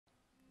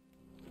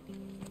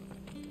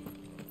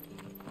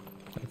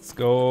Let's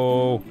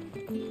go.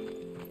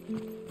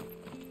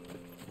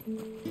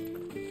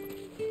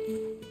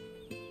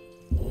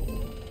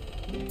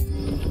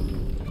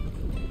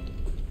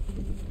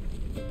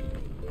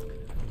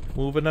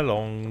 Moving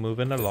along,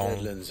 moving along.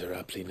 Deadlands are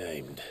aptly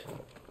named.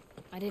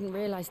 I didn't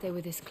realize they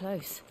were this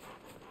close.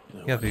 No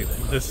Yeah, wonder they this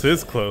got is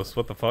us there. close.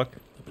 What the fuck?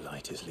 The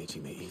blight is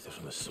leaching the ether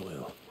from the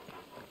soil.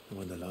 And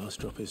when the last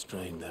drop is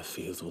drained, their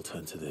fields will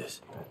turn to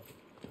this.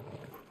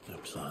 No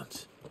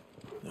plants,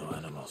 no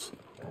animals,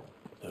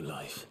 no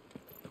life.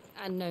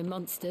 And no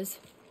monsters.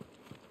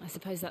 I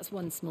suppose that's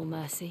one small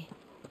mercy.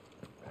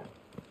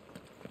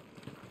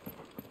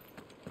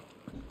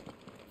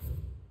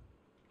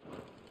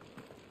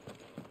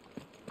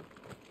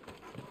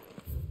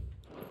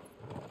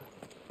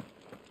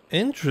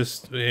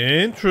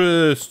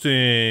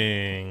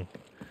 Interesting.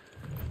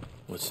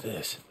 What's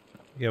this?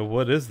 Yeah,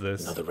 what is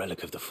this? Another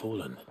relic of the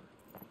fallen.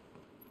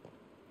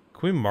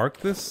 Can we mark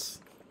this?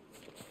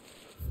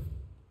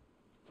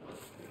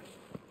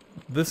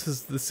 This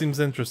seems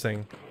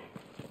interesting.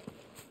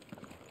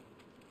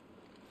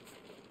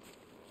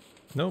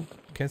 Nope,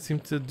 can't seem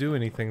to do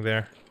anything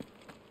there.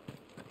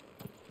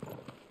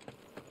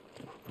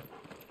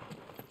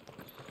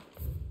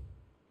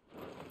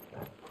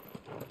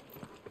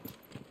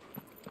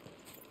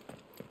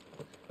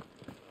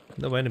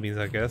 No enemies,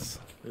 I guess.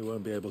 We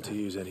won't be able to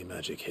use any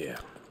magic here.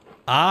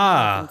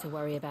 Ah! Nothing to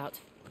worry about.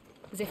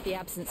 As if the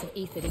absence of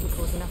ether didn't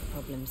cause enough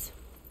problems.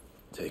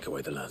 Take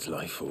away the land's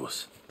life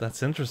force,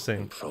 That's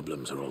interesting. and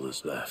problems are all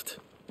that's left.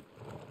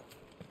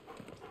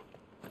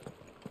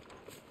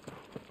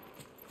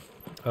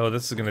 Oh,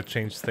 this is gonna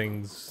change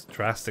things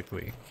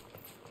drastically.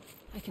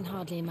 I can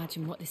hardly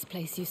imagine what this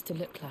place used to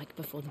look like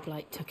before the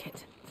blight took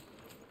it.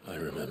 I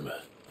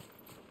remember.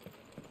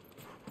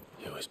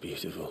 It was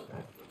beautiful.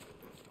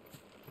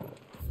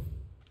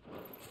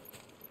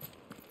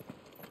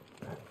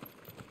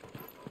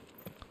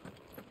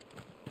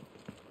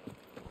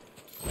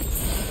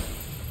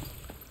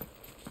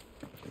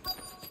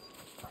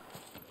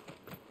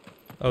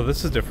 Oh,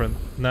 this is different.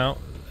 Now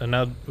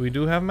we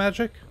do have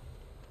magic?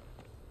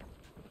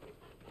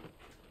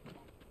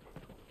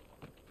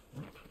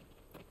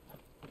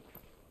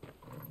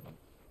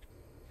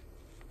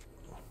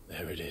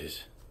 There it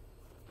is.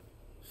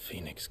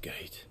 Phoenix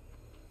Gate.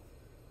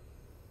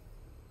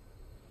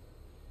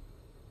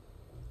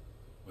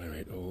 Where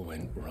it all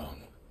went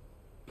wrong.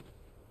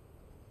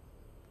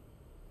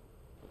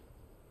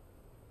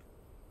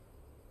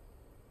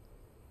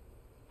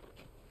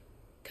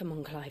 Come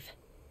on, Clive.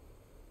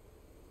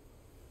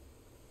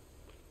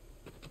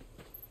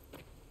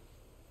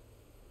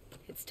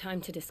 It's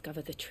time to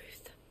discover the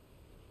truth.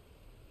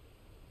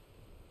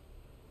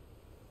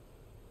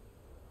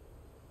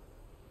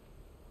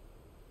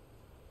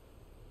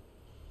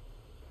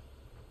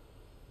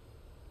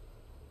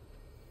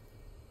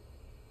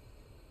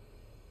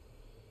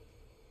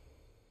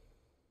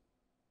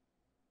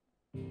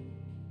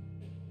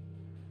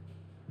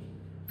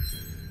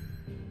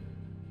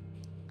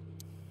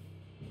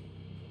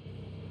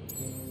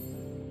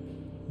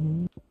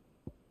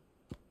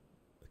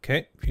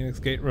 Okay, Phoenix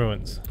Gate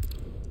ruins.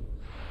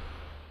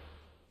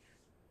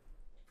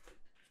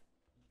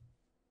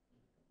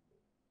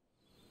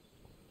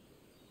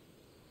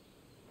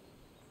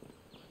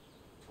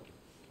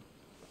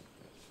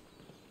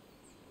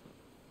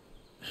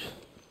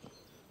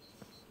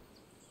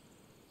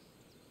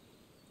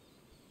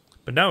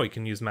 But now we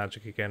can use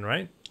magic again,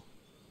 right?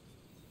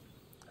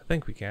 I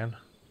think we can.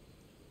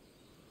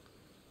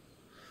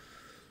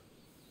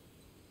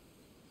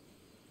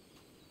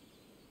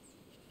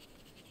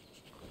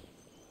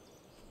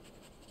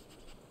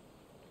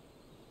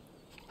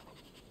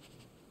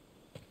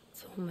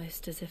 It's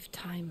almost as if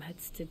time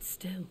had stood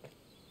still.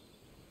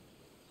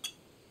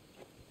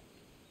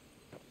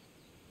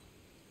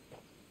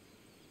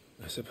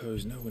 I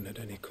suppose no one had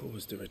any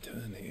cause to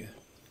return here.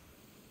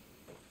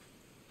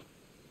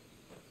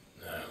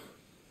 No.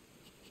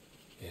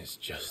 It's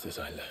just as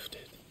I left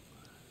it.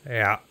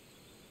 Yeah.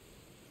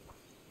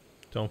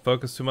 Don't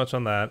focus too much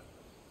on that.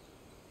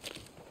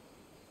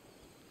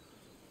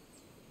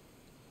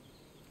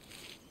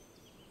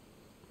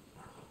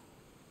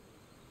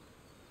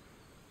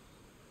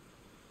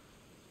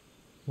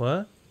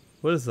 What?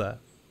 What is that?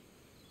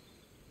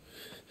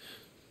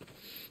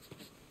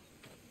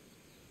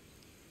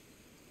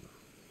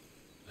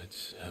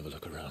 Let's have a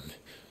look around.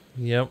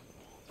 Yep.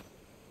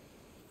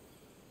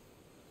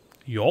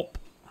 Yup.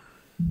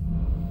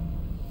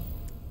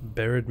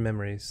 Buried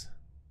memories.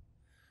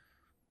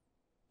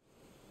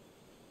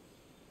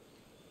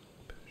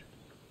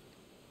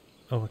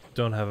 Oh, I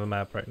don't have a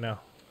map right now.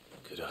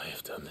 Could I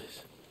have done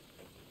this?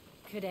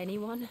 Could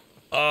anyone?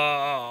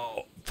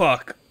 Oh,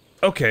 fuck.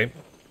 Okay.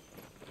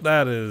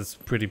 That is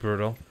pretty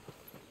brutal.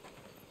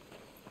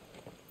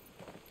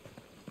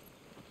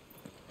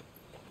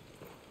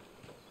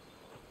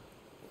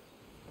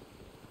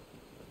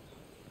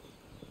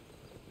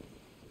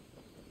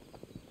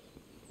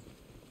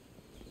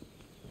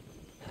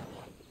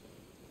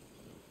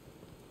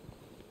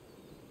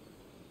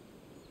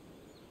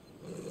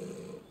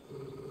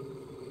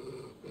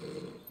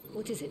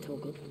 What is it,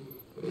 Torgal?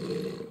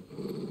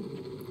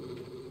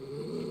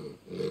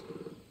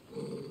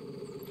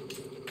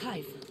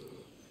 Clive.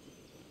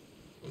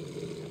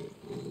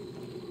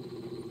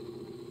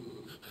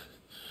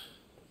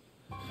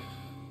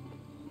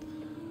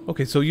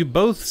 Okay, so you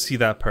both see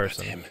that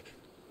person. Him.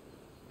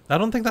 I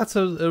don't think that's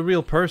a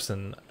real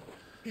person.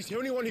 He's the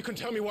only one who can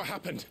tell me what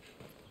happened.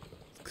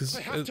 Because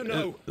I have to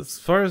know. As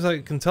far as I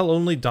can tell,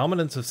 only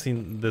Dominants have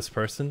seen this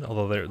person.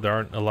 Although there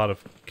aren't a lot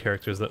of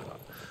characters that.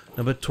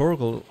 No, but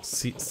Torgal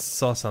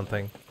saw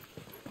something.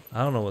 I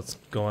don't know what's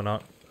going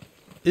on.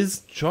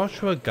 Is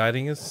Joshua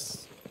guiding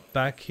us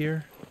back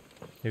here?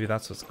 Maybe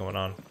that's what's going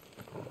on.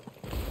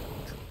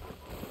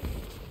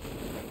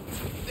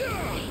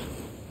 I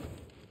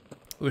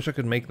wish I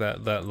could make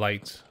that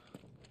light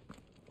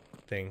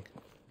thing.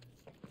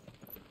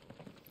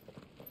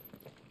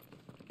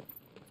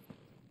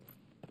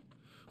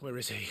 Where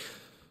is he?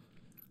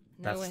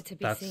 Nowhere to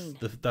be seen.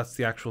 That's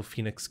the actual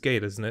Phoenix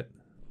Gate, isn't it?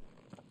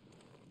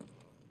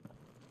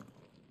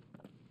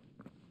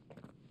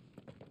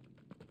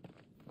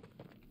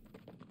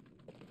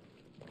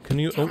 Can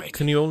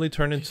you only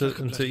turn into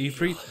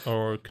Ifrit,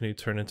 or can you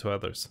turn into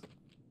others?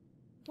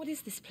 What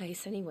is this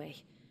place anyway?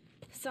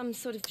 Some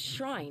sort of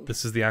shrine?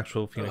 This is the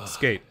actual Phoenix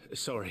Gate.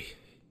 Sorry,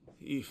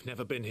 you've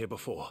never been here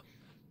before.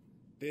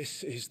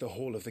 This is the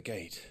Hall of the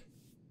Gate.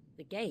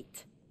 The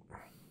gate?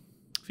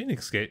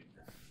 Phoenix Gate.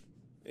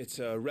 It's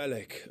a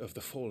relic of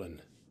the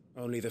Fallen.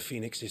 Only the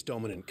Phoenix's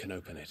dominant can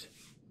open it.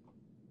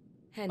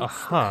 Hence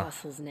Aha. the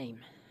castle's name.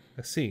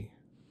 I see.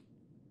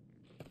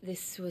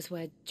 This was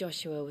where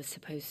Joshua was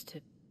supposed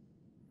to...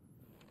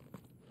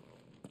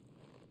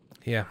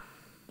 Yeah.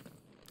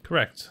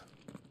 Correct.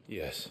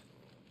 Yes.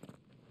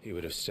 He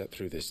would have stepped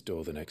through this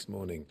door the next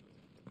morning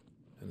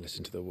and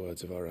listened to the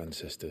words of our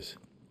ancestors.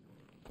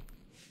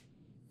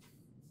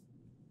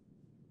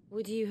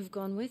 Would you have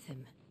gone with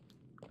him?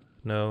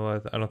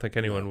 No, I don't think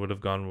anyone would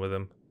have gone with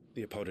him.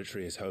 The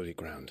apodatory is holy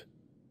ground.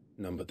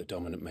 None but the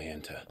dominant may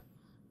enter.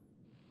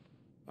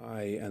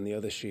 I and the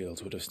other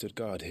shields would have stood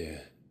guard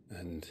here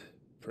and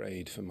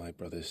prayed for my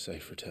brother's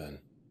safe return.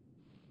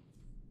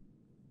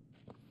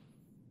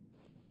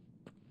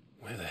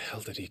 Where the hell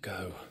did he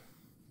go?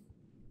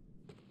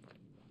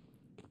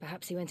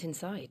 Perhaps he went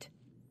inside.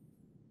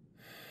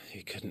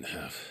 He couldn't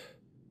have.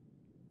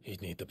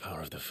 He'd need the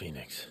power of the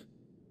Phoenix.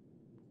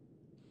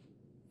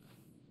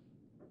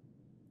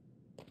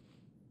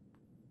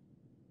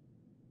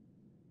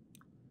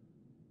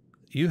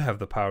 You have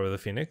the power of the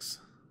Phoenix.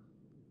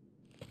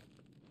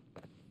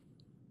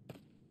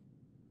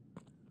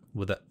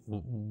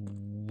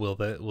 Will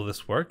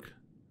this work?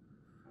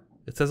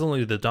 It says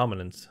only the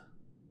dominance.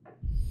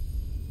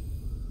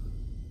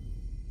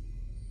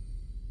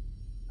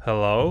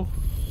 Hello?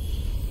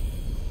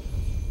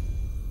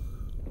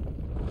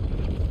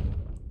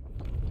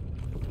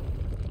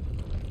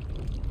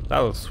 That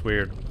looks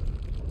weird.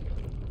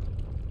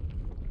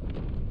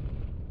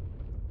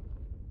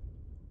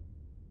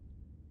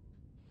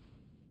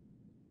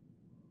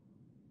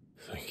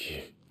 Thank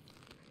you,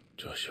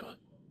 Joshua.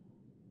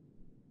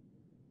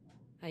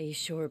 Are you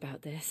sure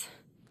about this?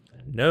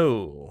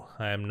 No,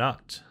 I am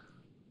not.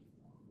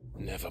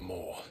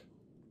 Nevermore.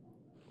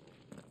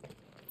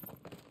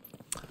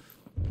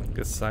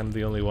 Guess I'm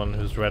the only one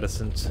who's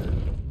reticent.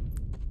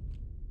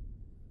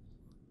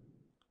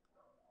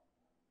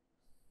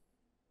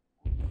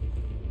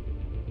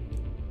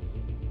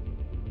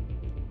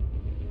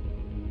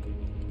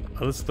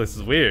 Oh, this place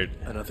is weird.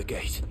 Another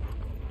gate.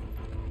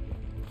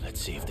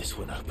 Let's see if this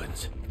one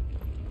opens.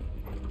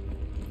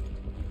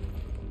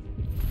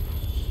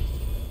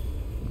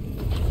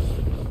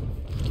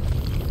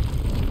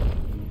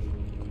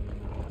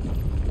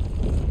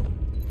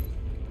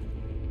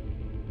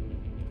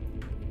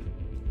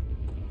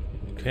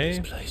 Okay.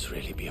 Could this place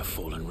really be a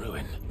fallen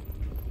ruin?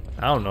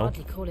 I don't know.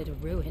 Hardly call it a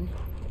ruin.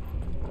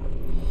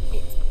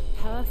 It's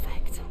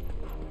perfect.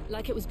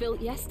 Like it was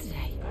built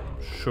yesterday.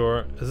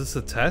 Sure. Is this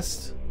a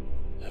test?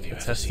 Have you A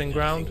ever testing seen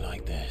ground? anything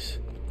like this?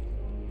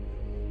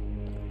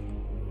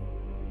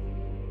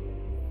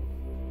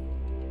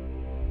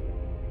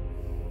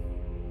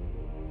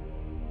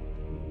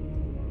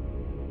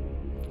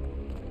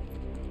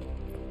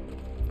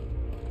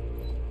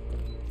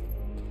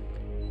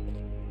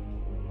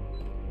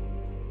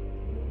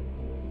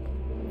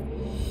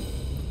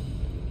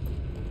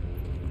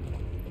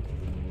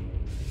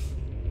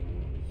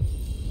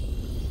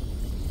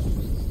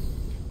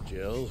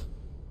 Jill?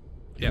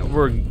 Yeah,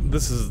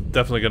 this is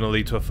definitely gonna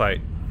lead to a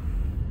fight.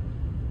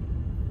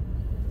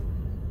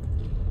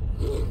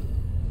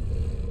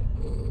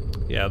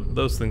 Yeah,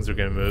 those things are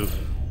gonna move.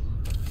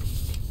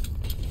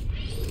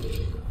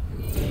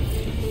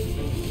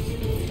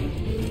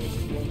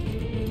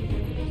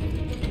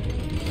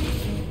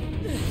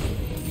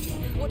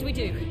 What do we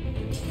do?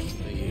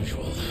 The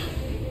usual.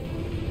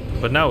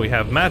 But now we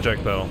have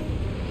magic, though.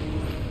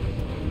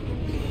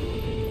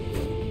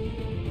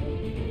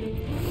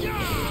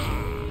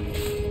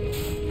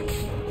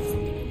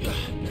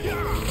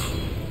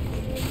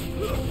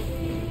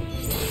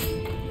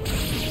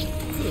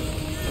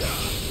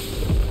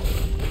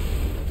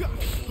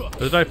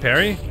 Did I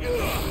parry?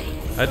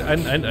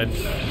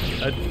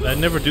 I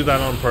never do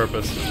that on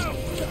purpose.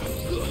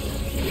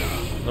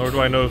 Nor do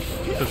I know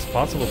if it's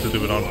possible to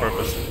do it on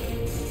purpose.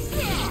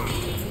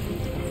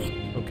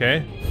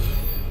 Okay.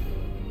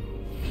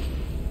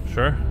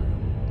 Sure.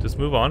 Just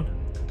move on.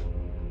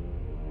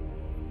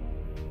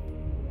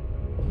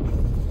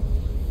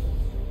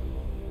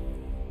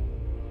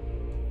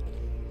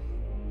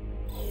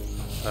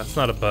 That's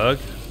not a bug.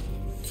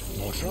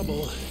 More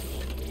trouble.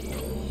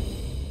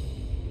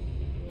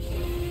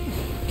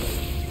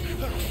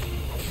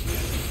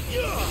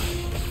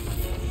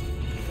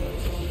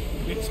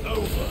 It's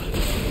over.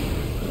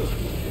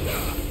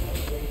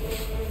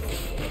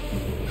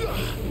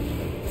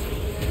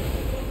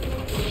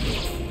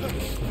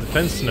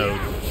 Defense node.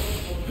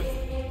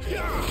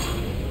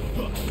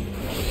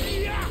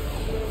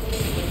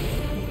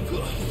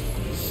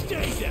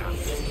 Stay down.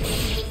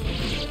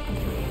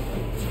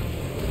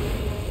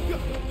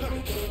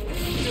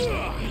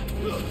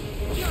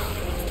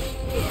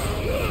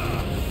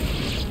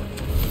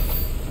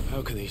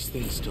 How can these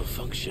things still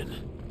function?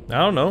 I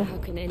don't know. How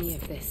can any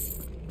of this?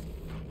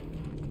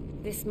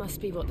 This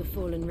must be what the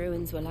fallen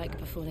ruins were like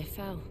before they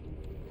fell.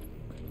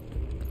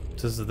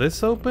 Does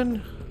this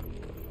open?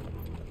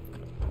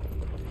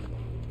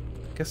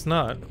 Guess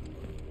not.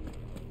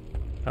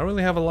 I don't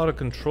really have a lot of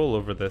control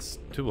over this,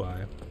 do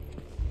I?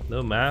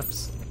 No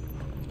maps.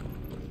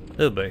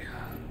 Oh boy.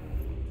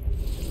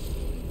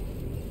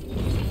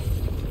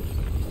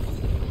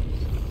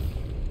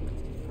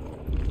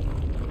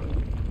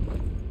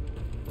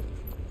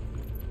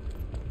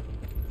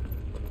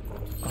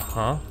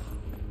 Uh-huh.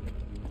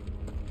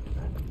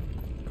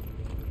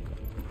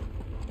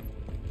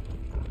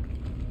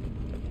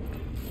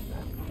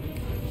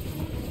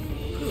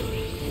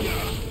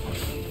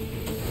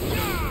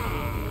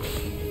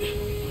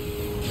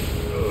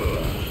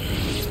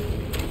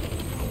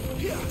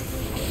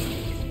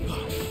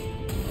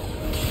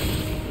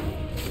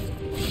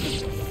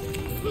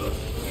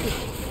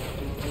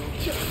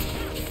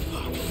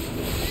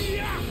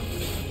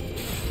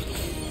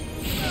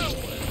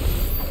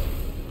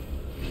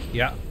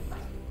 Yeah.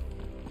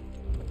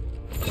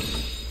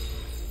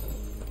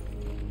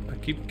 I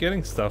keep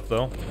getting stuff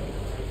though,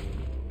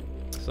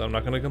 so I'm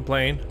not gonna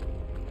complain.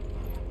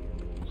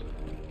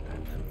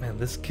 Man,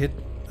 this kid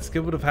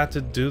would have had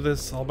to do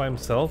this all by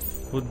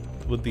himself.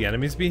 Would the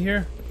enemies be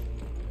here?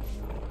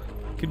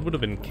 Kid would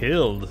have been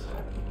killed.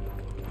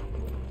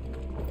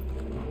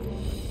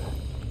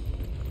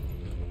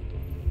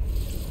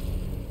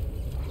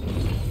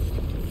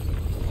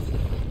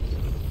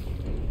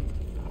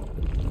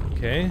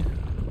 Okay.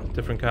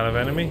 Different kind of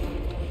enemy.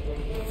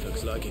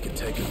 Looks like it can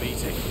take a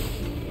beating.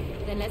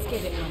 Then let's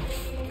give it one.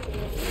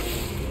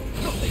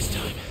 Not this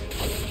time.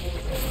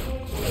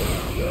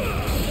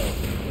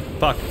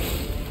 Fuck.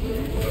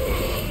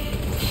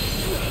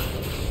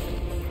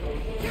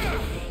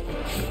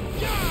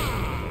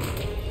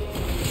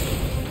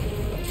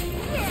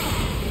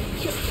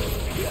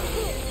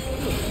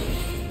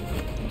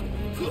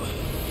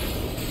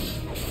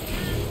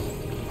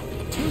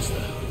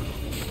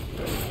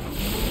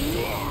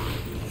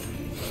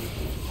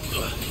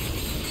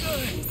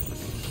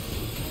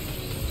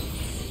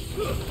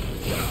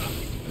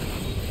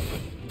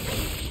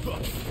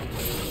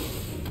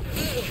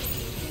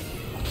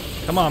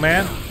 Come on,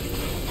 man.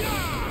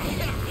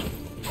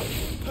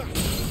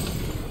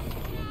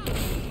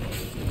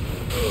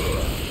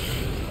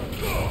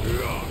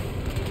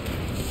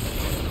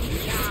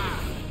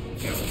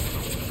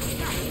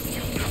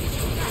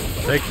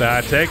 Take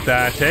that, take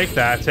that, take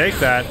that, take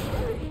that.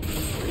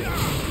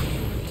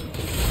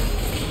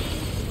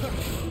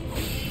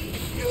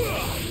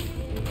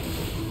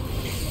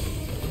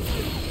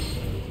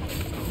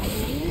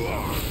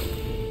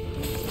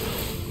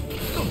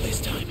 Not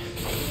this time.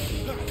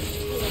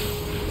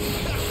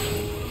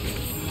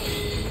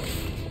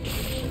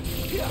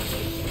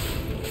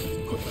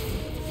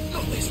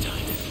 Not this time.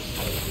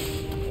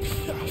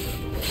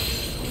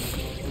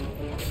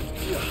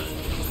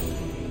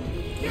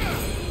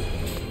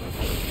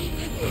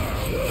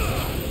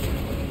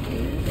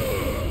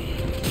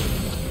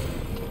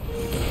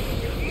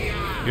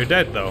 You're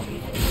dead, though.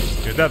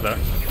 You're dead, though.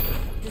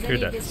 Does You're any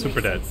of dead. this Super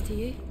make dead. sense to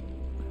you?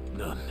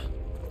 None.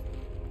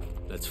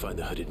 Let's find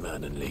the hooded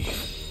man and leave.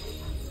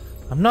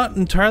 I'm not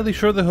entirely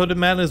sure the hooded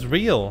man is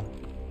real.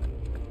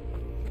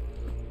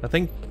 I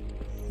think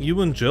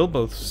you and Jill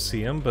both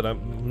see him, but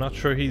I'm not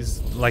sure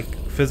he's, like,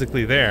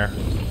 physically there.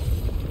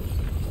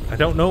 I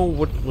don't know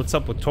what's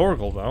up with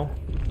Torgal, though.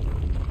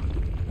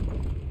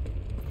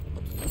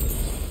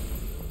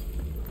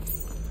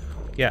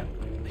 Yeah,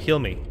 heal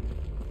me.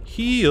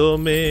 Heal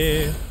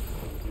me.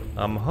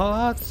 I'm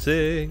heart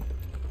sick.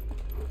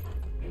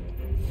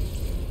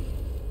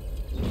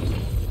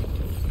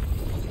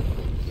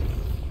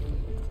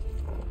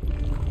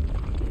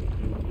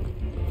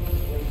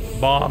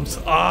 Bombs.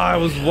 Ah, I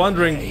was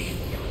wondering.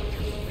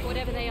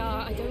 Whatever they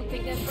are, I don't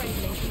think they're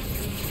friendly.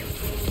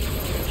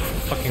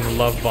 Fucking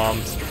love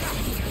bombs.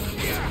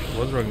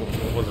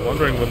 Was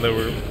wondering when they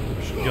were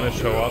gonna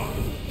show up.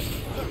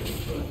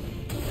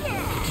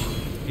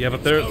 Yeah,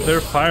 but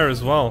they're fire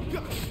as well.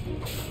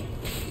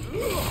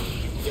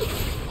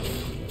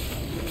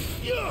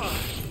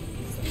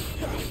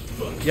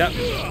 Yep,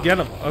 get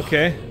him.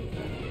 Okay.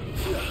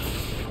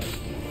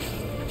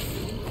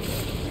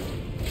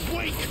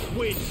 Wake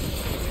wind.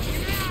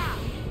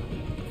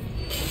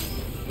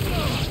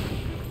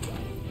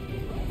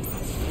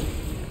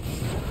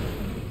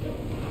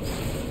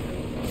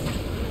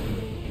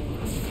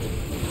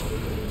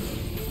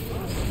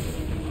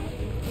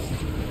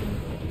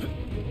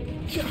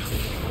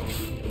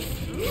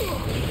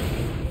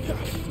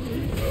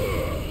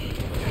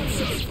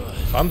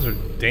 Bombs are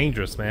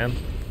dangerous, man.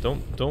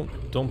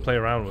 Don't play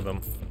around with them.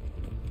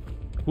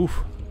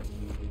 Oof.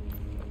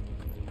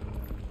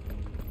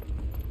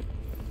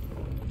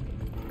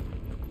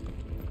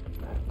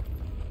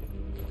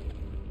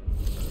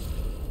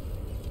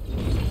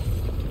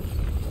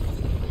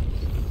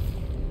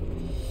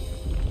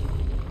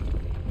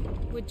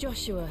 Would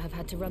Joshua have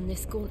had to run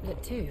this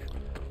gauntlet too?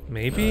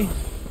 Maybe?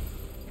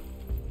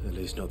 At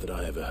least not that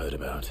I ever heard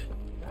about.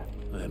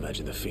 I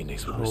imagine the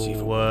Phoenix will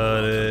receive a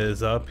What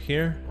is up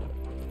here?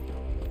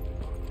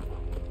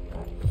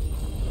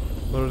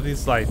 What are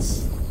these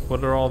lights?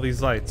 What are all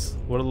these lights?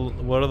 What do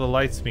the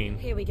lights mean?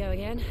 Here we go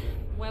again.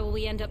 Where will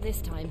we end up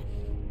this time?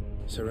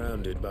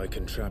 surrounded by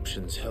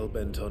contraptions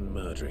hell-bent on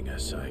murdering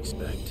us, I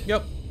expect.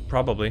 Yep,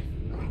 probably.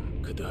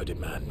 Could the hooded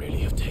man really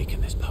have taken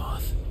this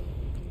path?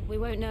 We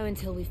won't know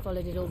until we've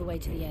followed it all the way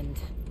to the end.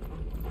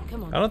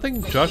 Come on. I don't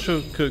think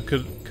Joshua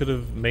could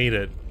have made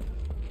it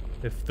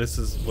if this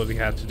is what he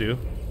had to do.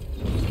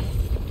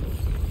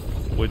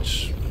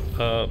 Which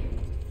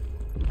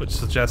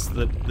suggests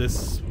that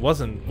this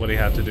wasn't what he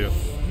had to do.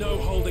 No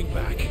holding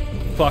back.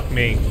 Fuck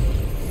me.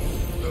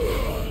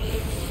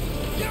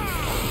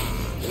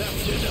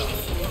 That's enough.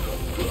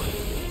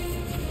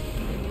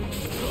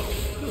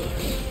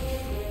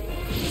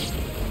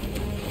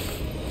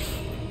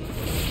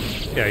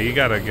 Yeah, you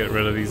gotta get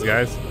rid of these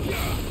guys.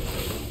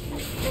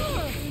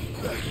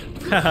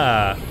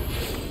 Haha.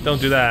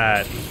 Don't do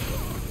that.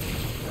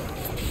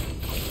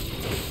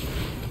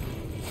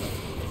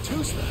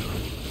 Too slow.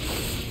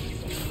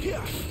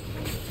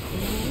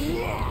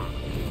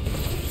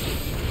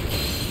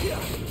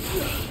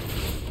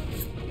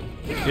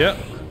 Yep.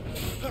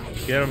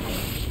 Get him.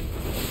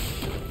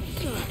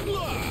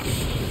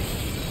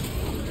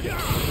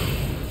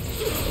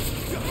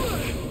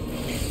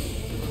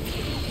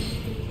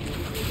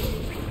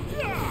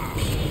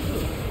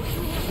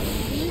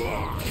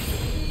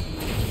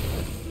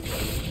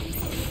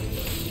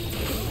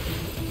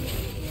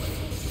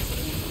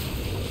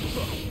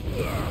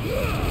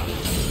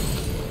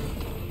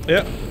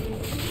 Yep.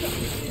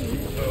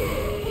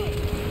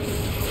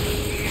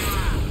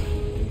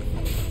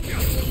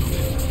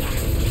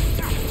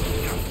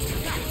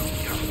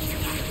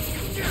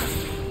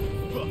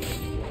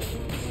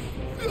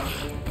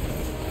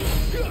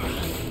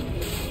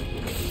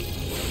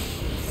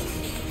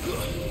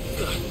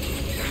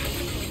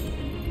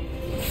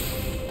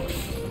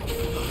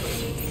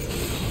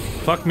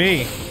 Fuck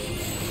me.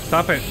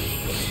 Stop it.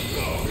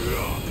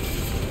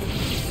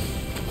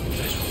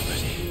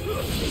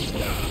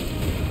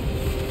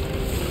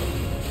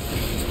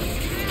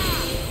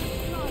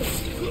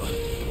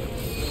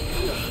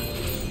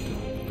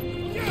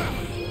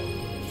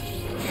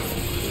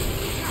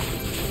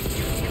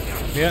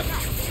 Yep.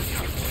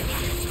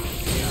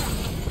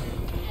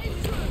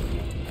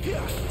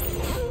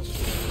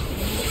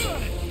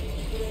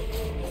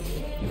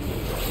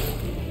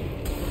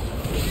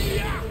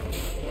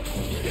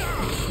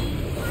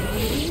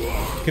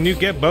 Can you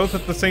get both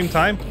at the same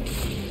time?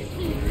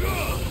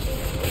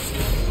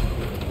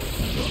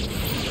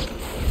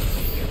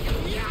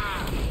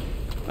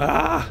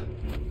 Ah!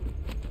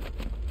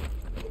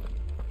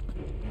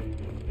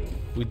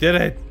 We did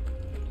it!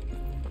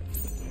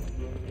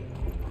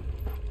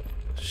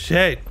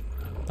 Shit!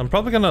 I'm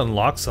probably gonna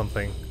unlock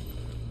something.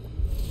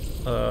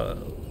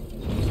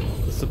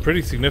 This is a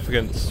pretty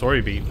significant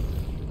story beat.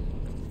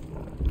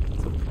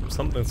 So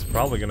something's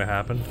probably gonna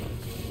happen.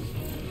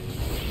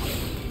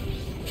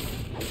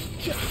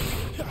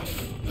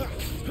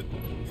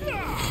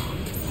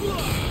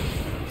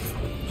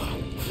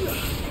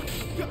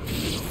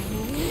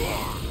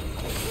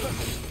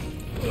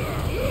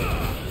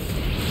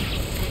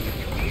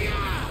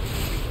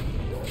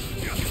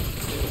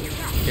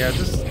 Yeah,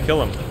 just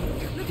kill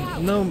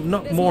him. No,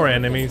 not more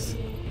enemies.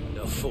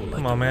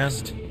 Come on, man.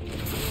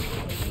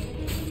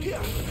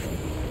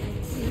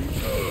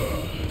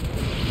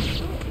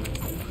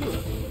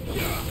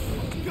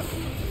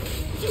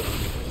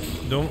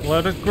 Don't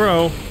let it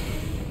grow.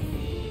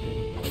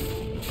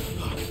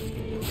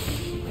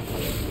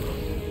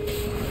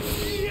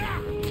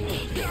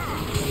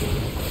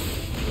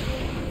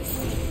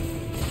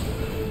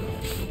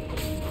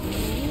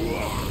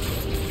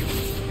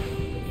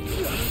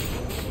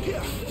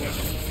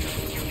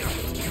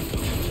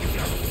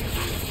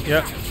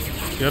 Yep.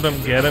 Get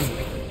him, get him.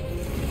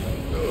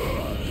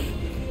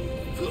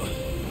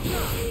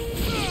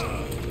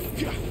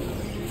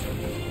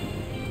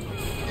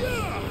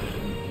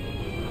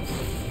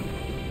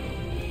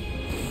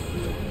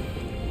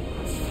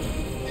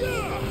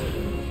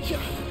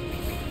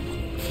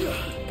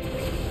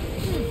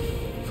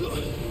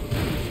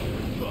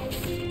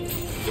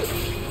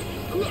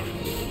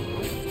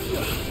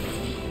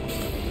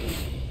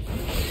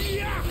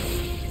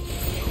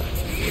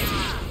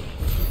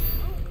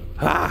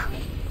 Ah!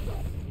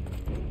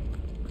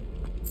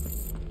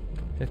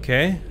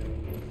 Okay.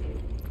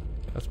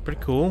 That's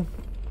pretty cool.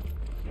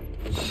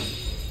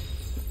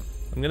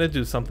 I'm gonna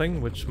do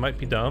something which might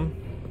be dumb.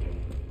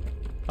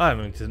 I'm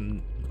going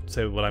to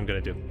say what I'm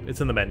gonna do. It's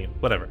in the menu.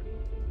 Whatever.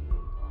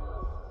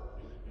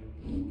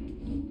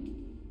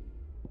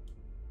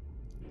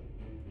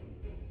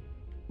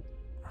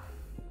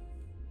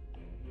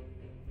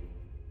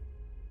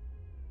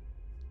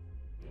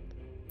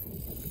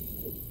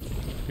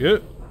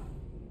 Yep.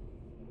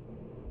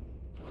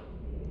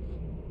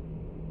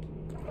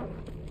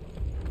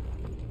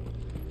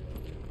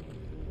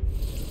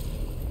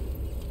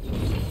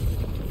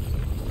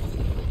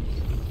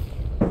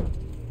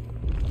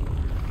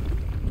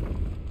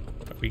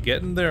 Are we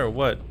getting there or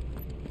what?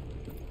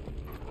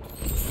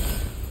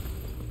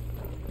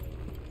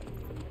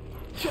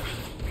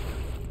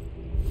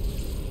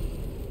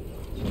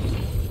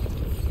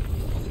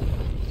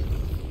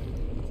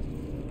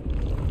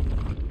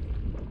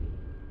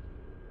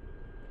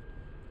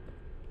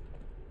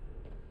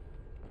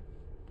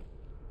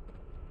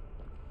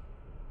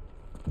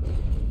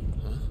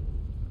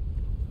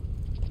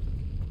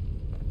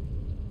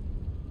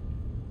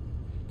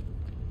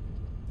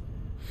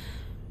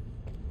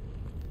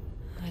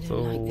 I don't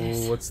So like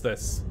this. what's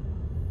this?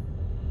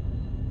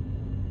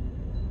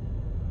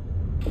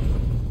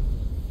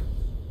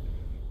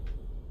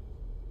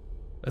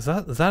 Is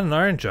that an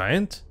Iron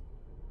Giant?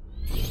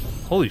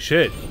 Holy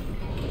shit.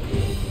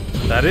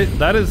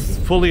 That is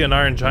fully an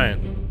Iron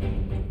Giant.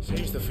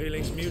 Seems the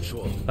feeling's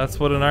mutual. That's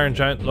what an Iron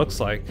Giant looks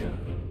like.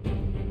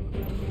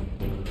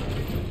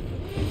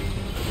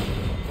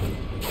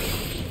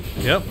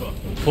 Yep,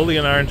 fully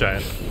an Iron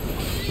Giant.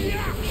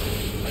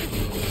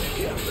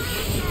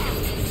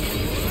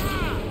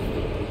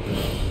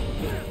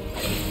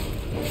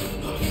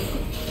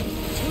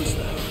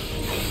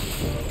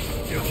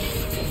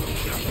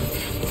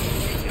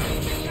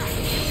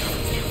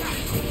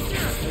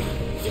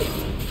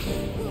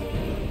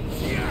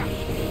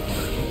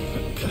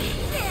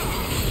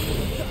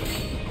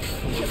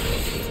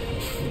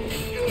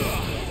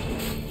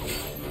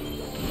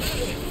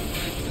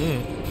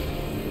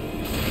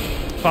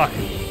 Fuck.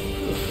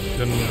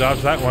 Didn't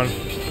dodge that one.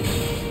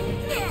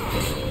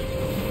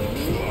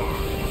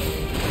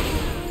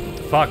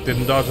 Fuck,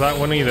 didn't dodge that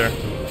one either.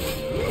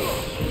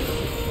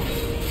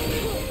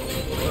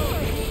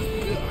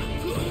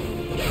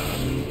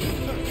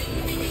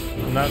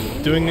 I'm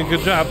not doing a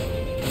good job.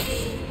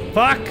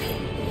 Fuck!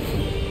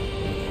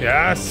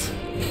 Yes!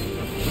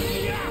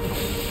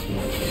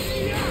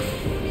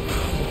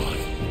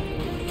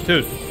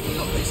 Dude.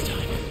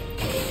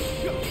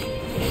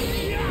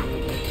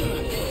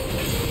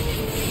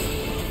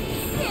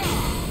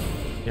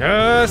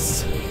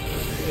 Yes!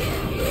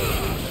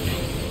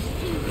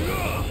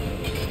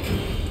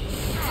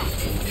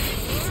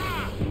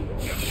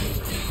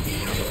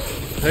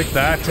 Take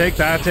that, take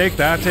that, take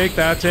that, take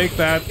that, take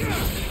that.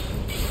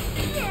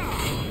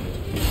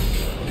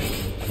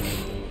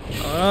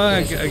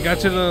 I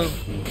got you to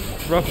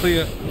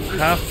roughly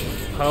half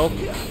health.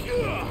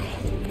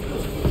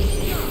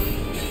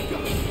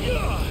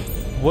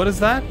 What is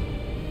that?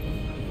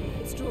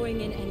 It's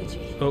drawing in energy.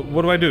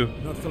 What do I do?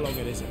 Not for long,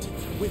 it isn't.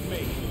 With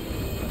me.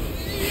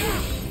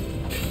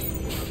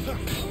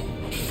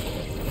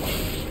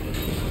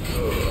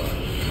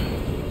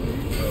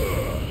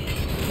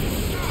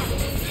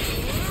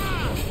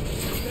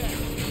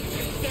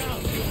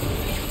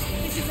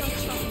 This is our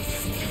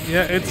chance.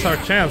 Yeah, it's our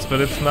chance,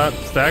 but it's not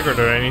staggered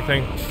or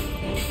anything.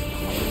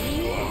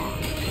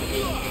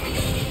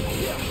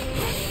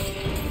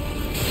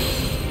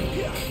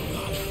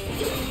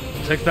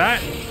 Take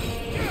that.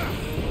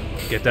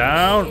 Get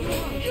down.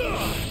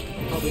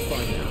 I'll be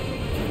fine now.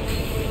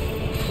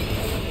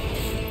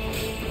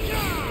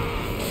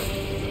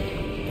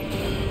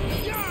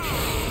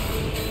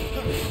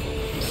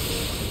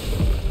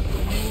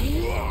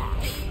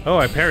 Oh,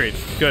 I parried.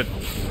 Good.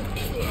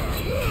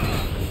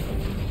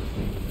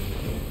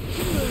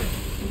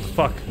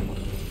 Fuck.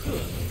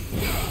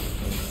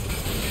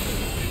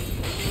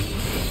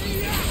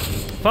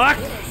 Fuck!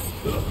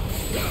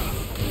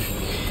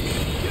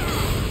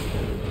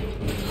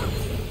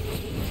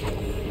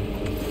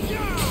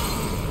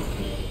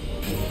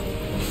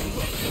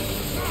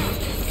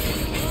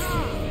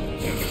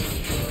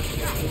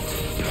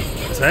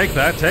 Take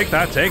that, take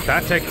that, take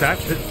that, take that,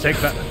 take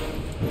that.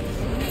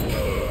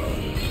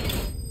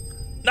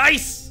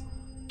 Nice!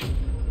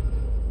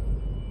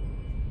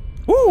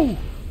 Woo!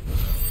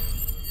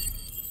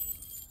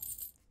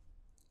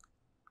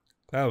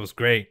 That was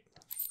great.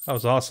 That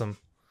was awesome.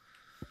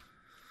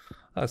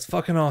 That's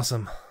fucking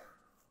awesome.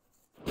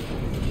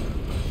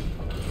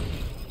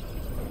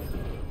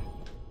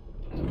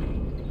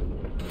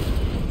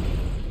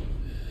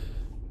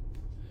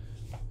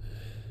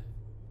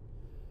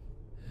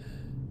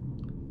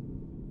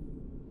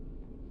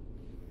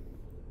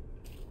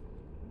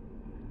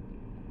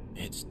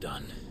 It's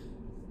done.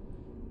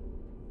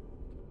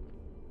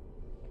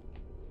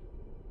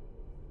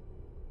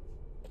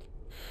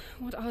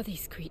 What are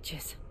these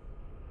creatures?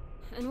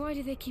 And why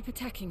do they keep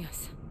attacking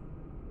us?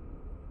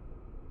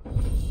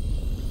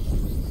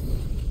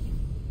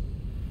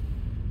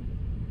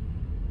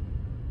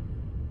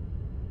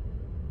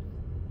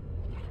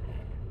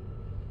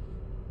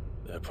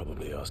 They're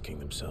probably asking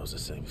themselves the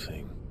same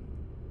thing.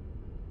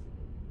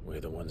 We're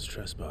the ones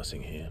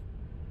trespassing here.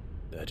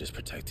 They're just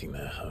protecting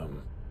their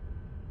home.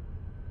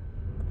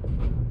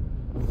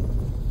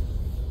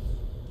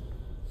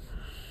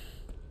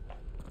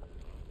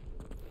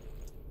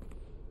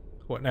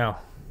 What now?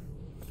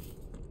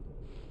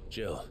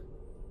 Jill,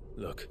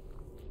 look.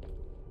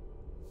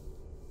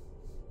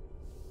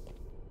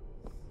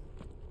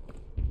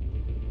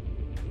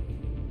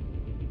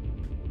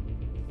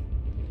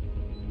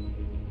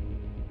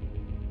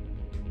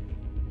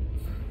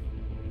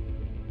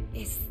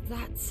 Is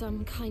that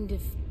some kind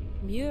of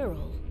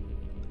mural?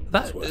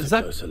 That Worth is a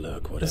that closer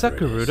look, is that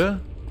whatever it is.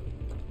 Garuda?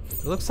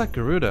 It looks like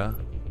Garuda.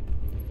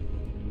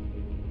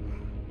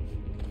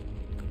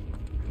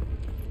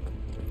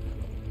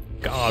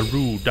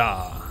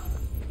 Garuda.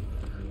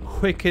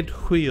 Wicked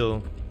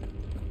wheel.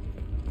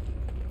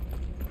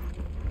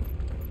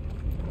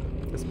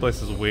 This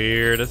place is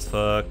weird as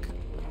fuck.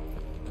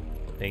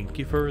 Thank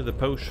you for the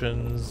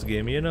potions.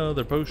 Give me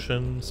another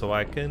potion so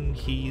I can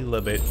heal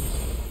a bit.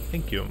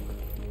 Thank you.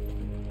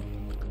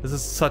 This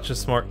is such a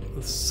smart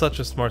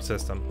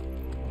system.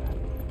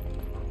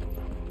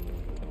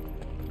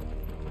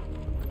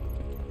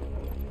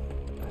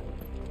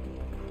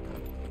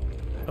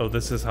 Oh,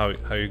 this is how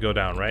you go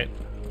down, right?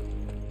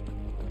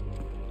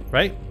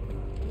 Right?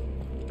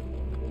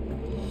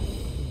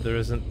 There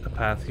isn't a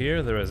path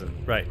here. There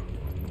isn't. Right.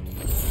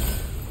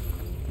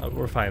 Oh,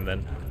 we're fine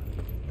then.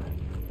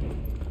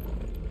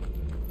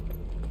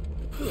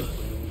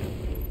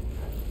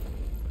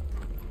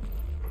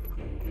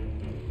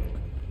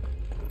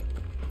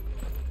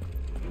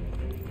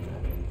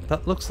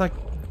 That looks like...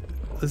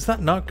 Is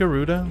that not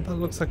Garuda? That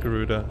looks like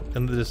Garuda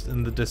in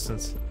the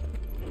distance.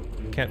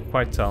 Can't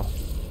quite tell.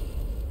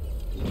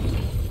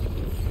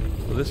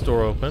 Well, this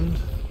door opened.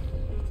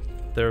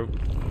 There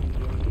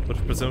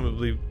would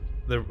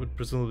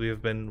presumably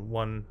have been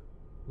one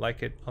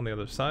like it on the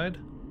other side.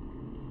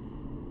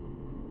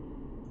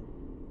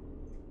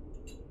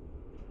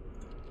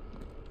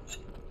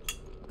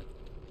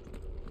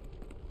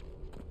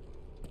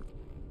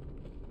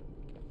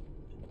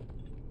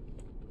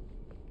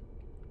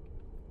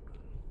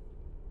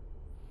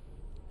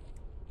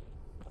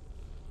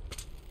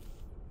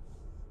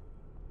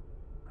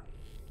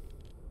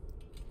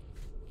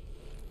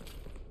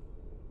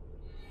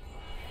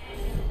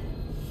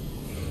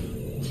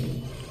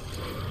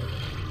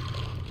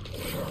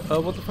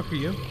 What the fuck are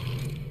you?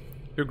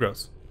 You're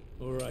gross.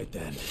 All right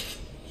then.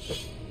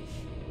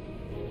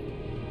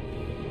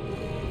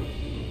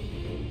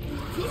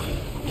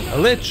 A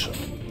lich!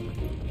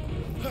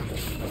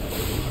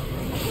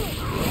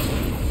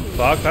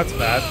 Fuck, that's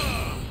bad.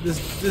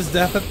 This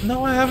death...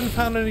 No, I haven't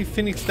found any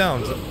Phoenix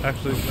Downs,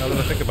 actually, now that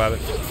I think about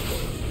it.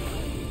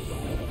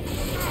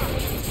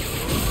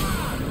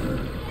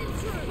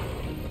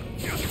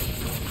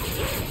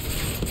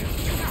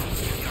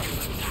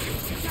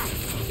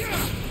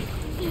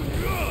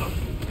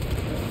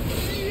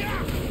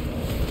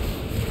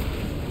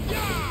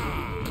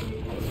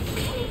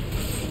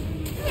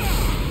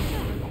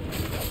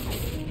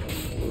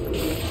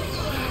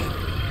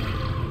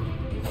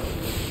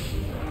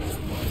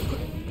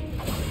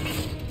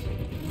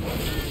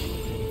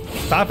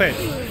 Stop it!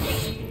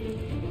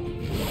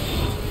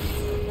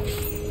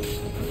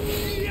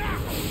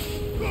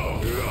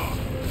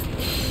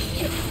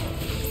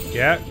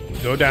 Yeah,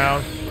 go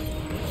down.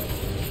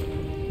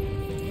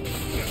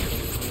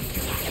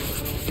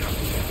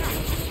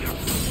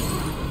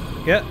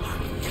 Yeah.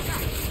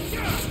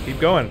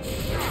 Keep going.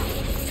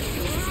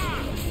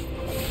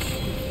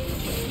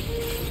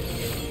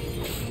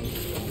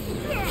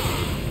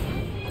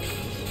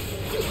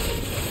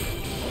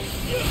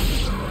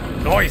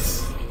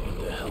 Nice!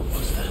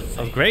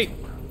 That was great.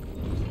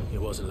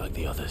 It wasn't like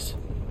the others.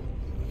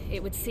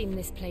 It would seem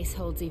this place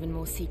holds even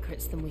more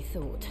secrets than we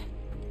thought.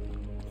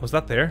 Was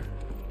that there?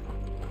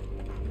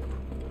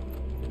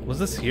 Was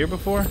this here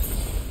before?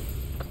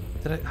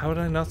 How did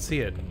I not see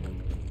it?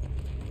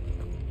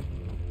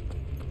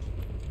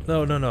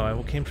 No,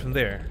 I came from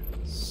there.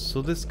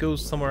 So this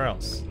goes somewhere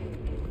else.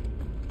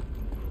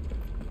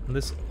 And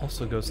this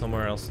also goes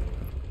somewhere else.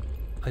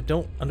 I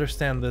don't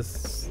understand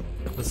this,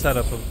 the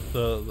setup of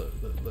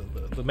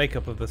the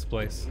makeup of this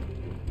place.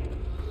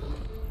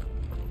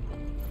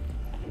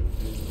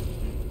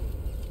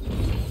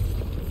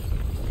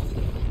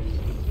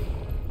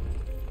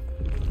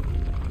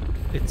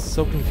 It's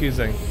so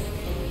confusing.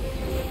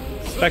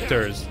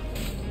 Specters.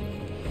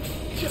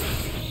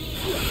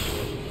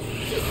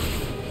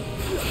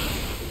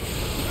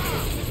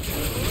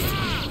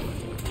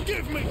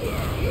 Give me.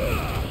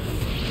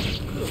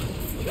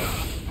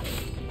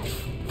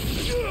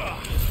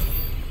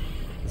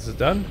 This is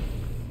done.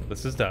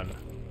 This is done.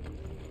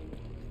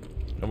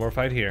 No more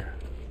fight here.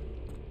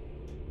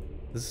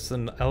 This is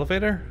an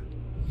elevator?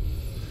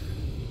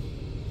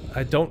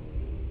 I don't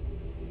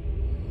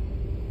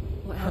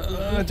What have we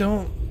I here?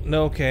 don't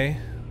know. Okay,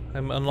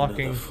 I'm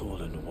unlocking. Another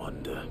fallen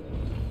wonder.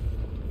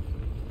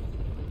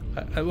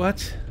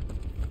 What?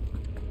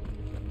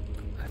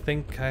 I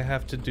think I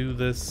have to do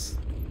this.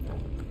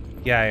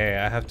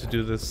 Yeah, I have to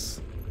do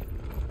this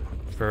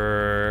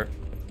for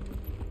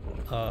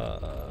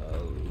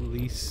at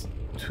least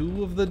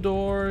 2 of the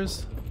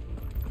doors,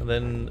 and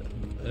then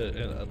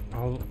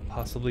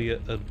possibly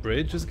a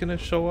bridge is gonna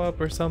show up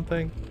or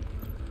something.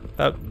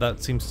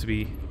 That seems to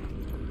be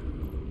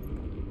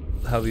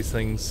how these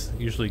things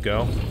usually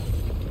go.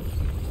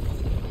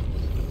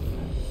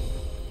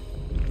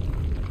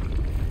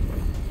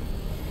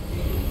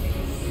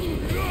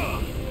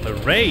 A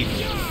raid!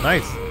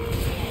 Nice!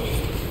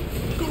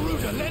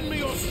 Garuda, lend me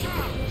your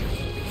staff!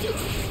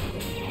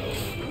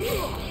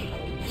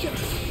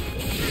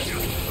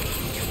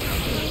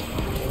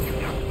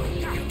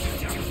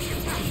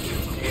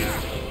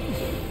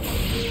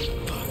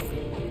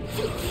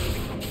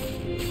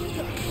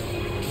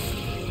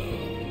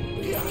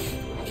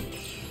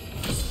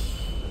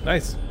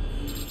 Nice!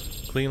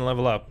 Clean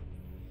level up.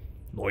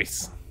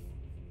 Nice.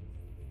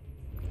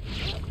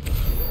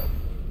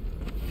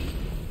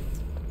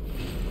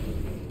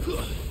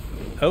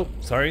 Oh,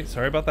 sorry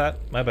about that.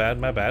 My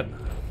bad.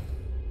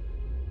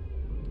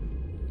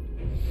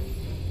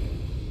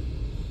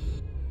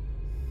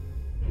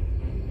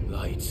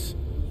 Lights.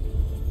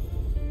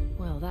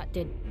 Well, that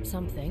did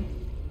something.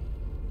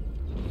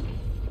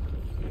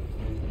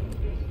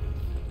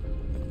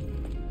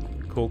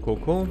 Cool.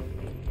 Cool.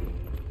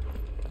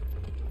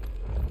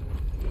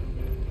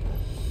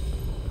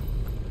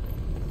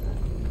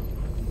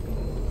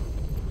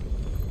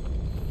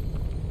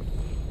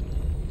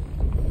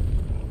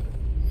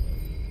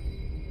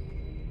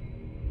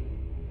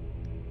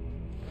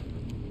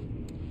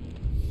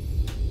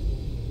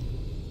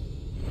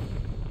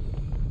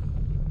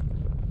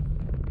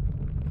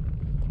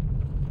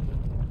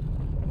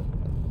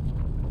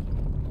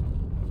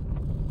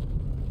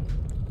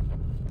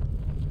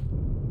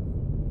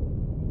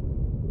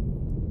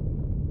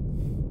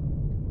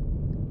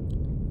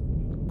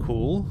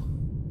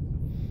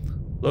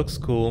 Looks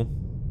cool.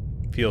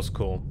 Feels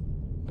cool.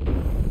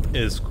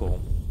 Is cool.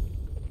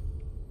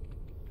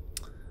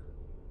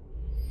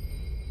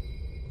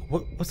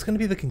 What's going to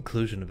be the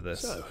conclusion of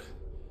this? So,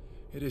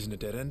 it isn't a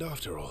dead end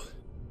after all.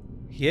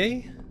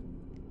 Yay?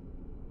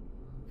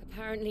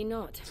 Apparently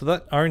not. So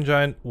that Iron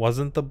Giant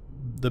wasn't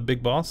the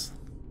big boss?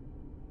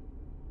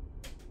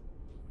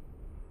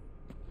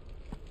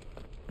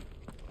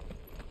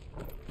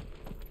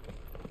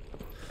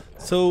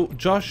 So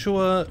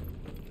Joshua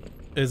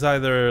is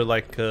either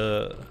like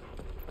a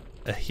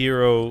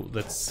hero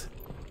that's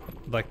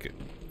like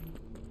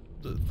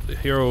the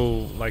hero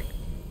like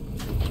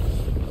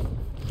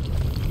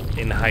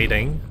in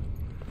hiding,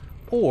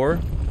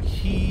 or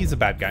he's a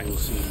bad guy. All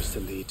seems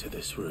to lead to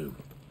this room.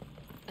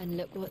 And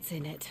look what's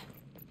in it.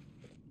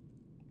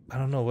 I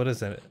don't know, what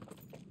is it?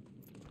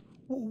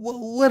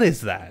 What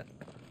is that?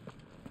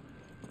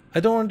 I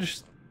don't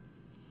understand.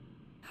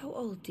 How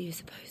old do you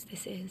suppose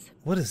this is?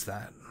 What is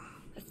that?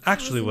 1,000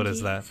 Actually, what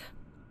is that? years?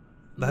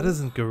 That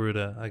isn't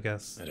Garuda, I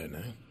guess. I don't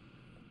know.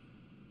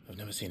 I've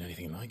never seen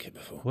anything like it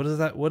before. What is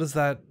that? What is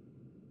that?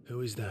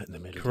 Who is that in the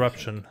middle?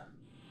 Corruption.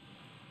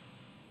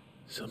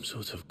 Some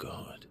sort of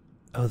god.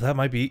 Oh, that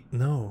might be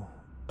no.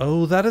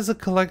 Oh, that is a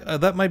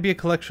that might be a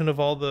collection of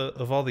all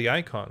the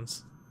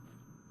icons.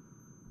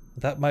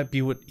 That might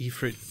be what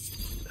Ifrit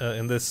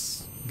in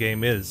this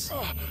game is.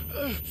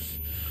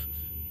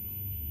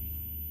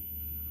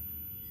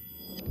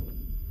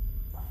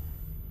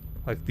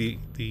 Like the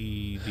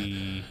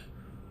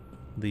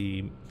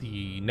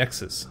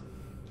Nexus.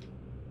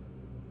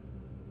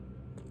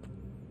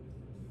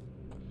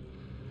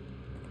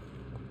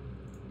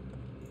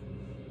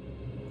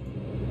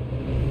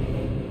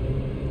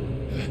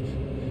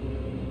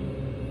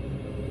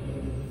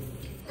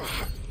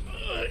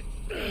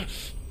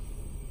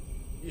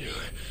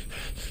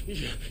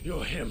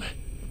 You're him.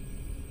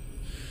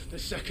 The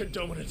second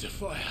dominant of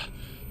fire.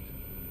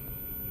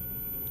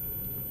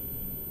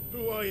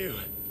 Who are you?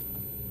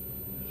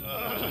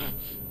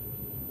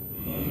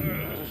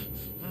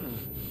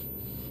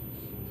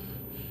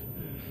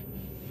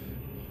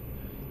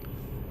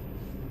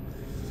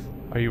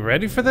 Are you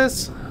ready for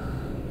this?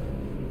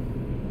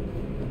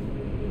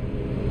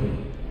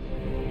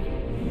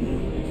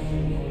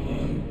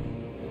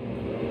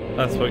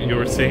 That's what you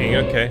were seeing,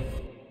 okay.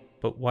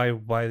 But why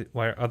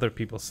are other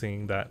people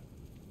seeing that?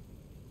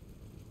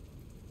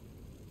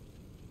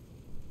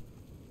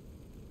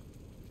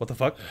 What the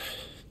fuck?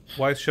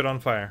 Why is shit on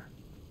fire?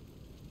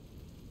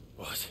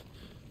 What?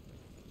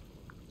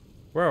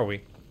 Where are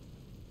we?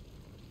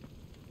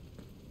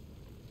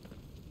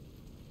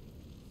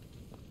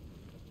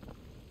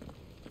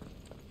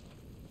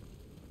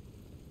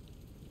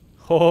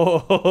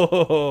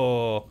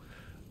 Oh,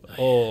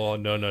 oh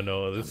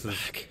no.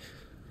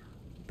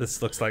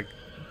 This looks like,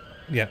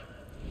 yeah.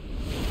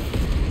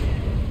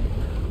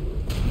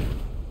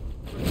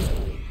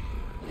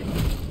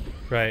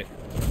 Right.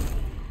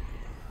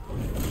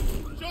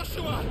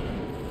 Joshua!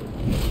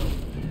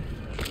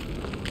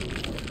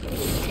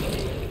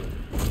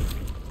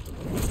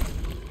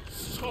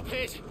 Stop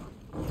it!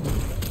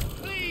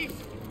 Please!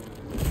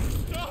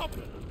 Stop!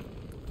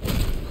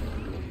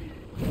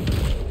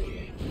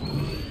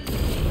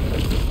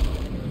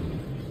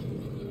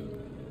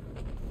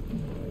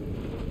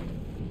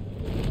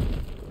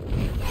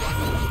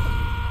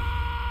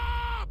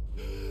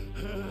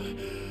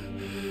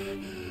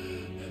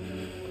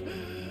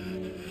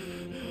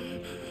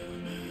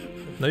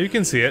 No, you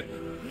can see it.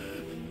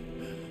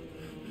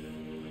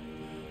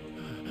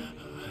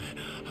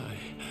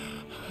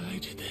 I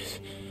did this.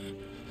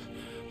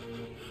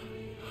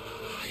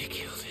 I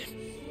killed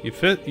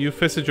him. You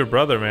fisted your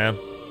brother, man.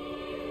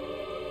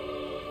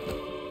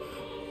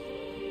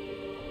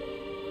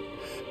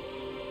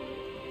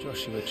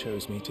 Joshua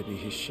chose me to be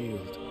his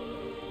shield.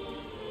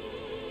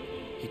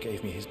 He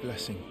gave me his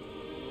blessing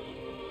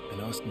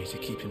and asked me to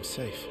keep him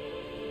safe.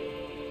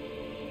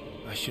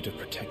 I should have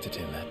protected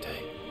him that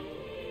day.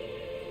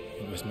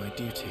 It was my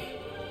duty.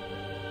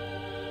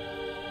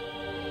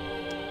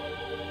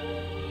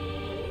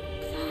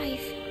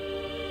 Clive.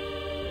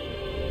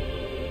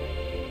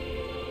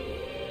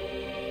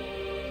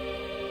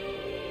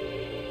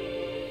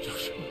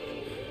 Joshua.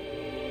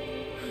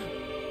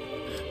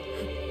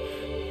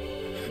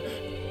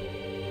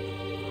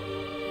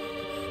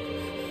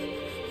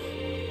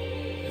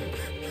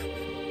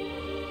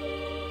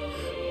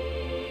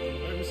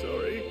 I'm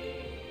sorry.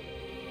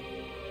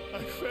 I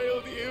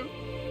failed you.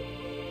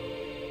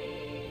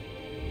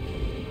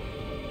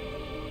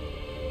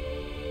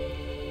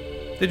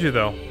 Did you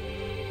though?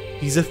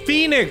 He's a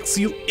phoenix,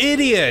 you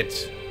idiot!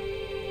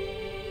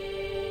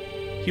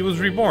 He was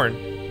reborn.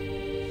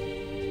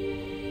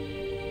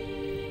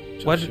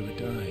 What? Joshua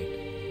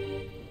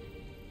died.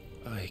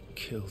 I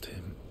killed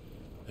him.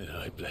 And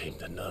I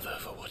blamed another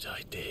for what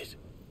I did.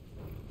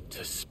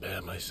 To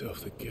spare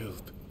myself the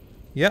guilt.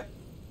 Yep.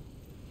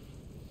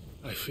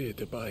 I feared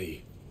that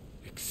by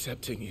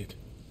accepting it,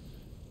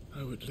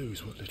 I would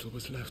lose what little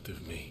was left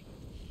of me.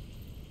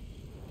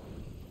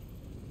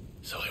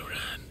 So I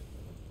ran.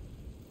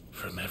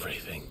 From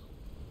everything.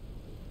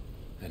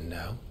 And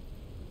now?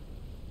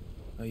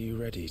 Are you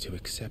ready to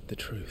accept the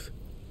truth?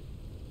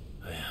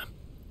 I am.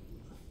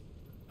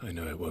 I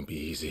know it won't be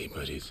easy,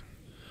 but it's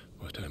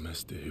what I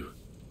must do.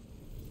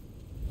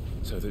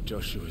 So that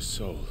Joshua's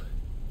soul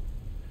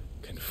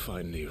can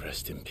finally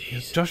rest in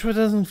peace. Joshua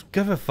doesn't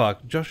give a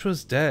fuck.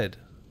 Joshua's dead.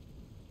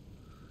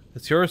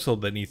 It's your soul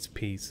that needs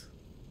peace.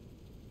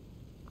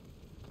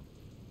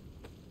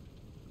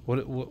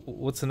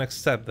 What's the next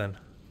step then?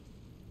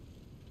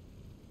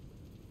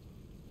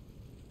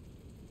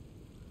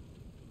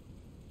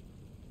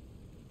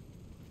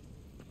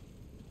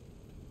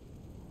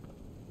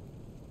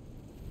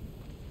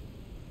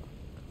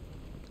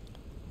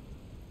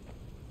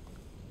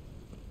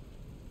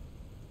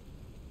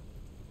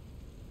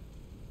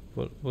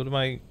 What am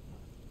I?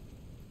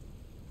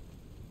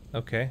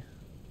 Okay.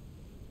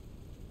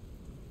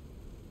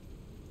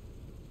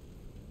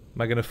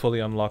 Am I gonna fully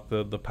unlock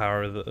the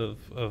power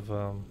of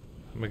am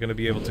I gonna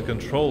be able to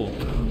control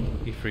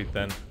Ifrit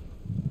then?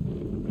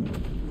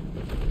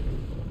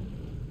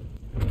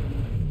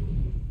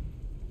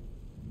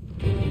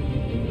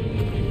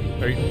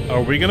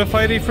 Are we gonna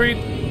fight Ifrit?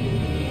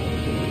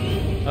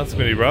 That's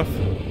gonna be rough.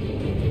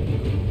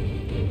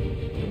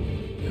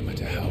 No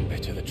matter how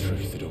bitter the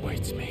truth that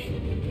awaits me,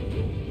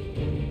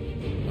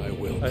 I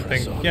will I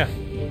press think, on. yeah.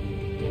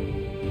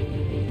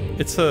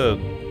 It's a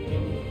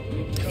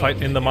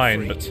fight in the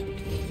mind, but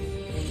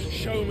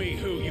Show me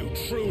who you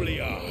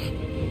truly are.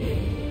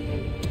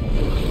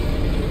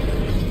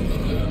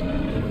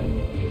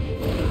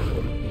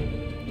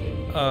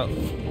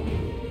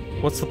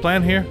 what's the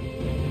plan here?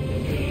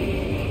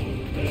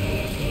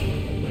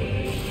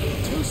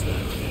 Too slow.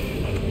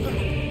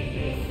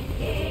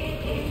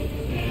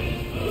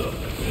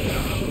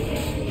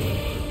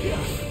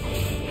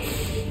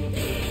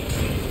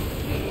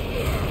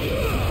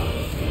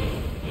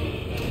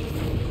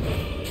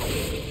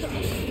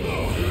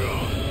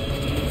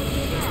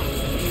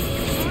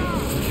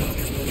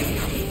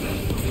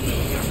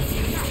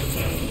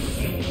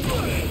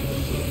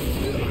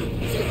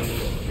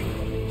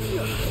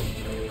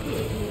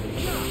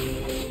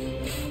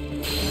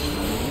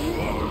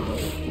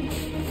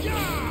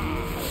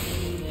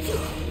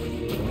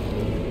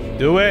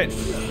 Do it!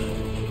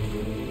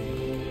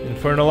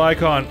 Infernal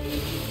Icon.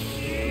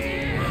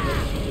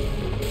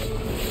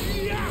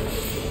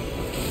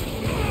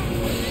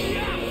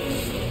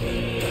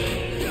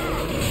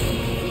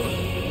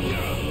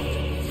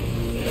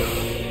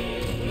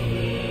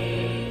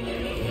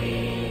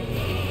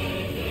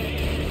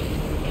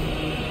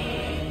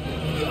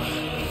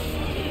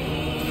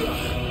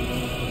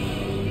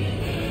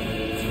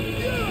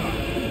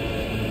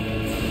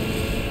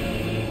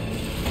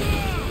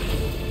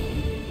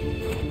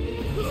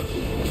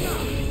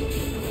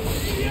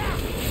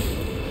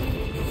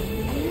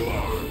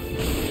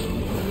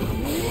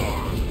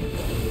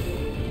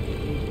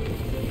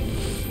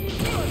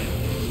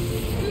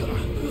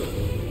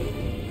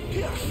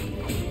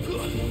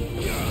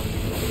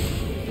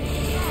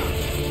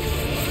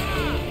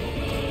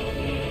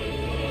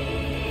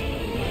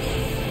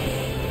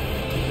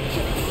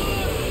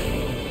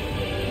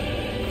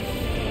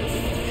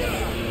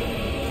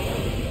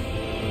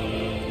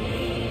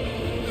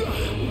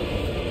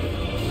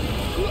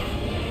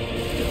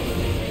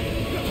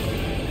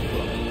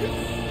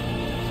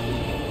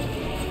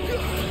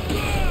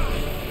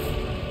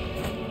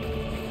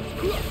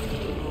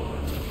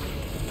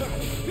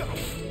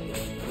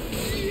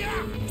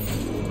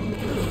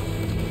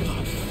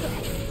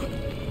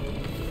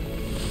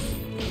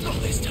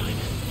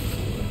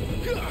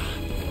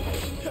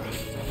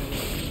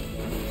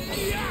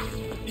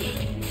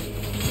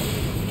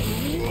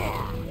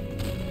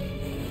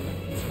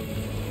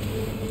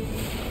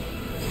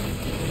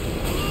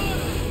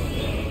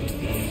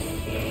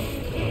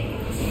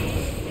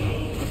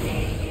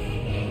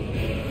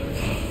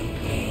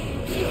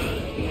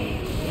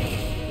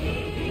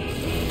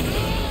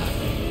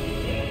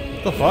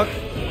 The fuck?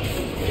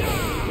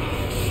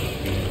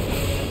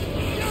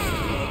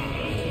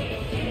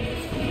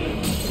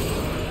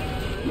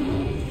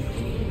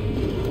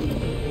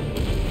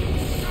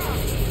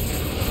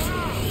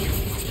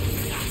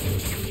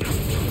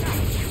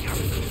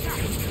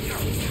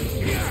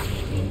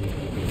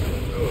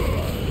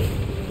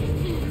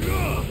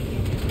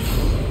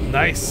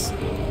 Nice.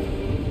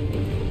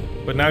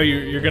 But now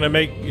you're gonna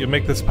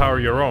make this power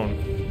your own.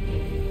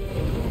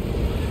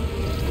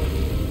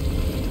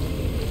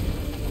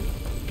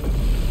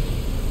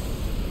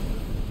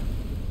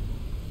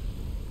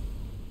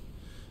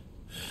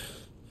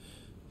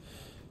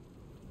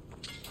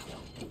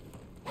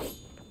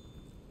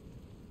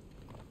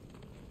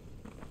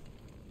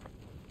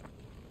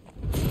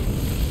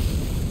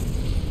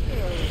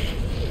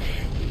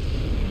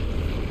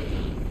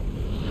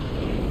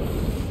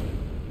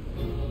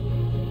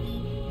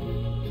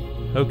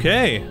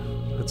 Okay,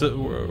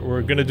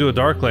 we're gonna do a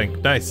Dark Link.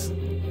 Nice.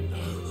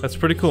 That's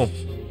pretty cool.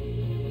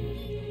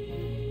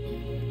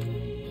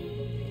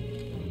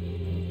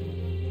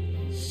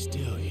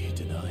 Still you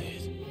deny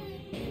it.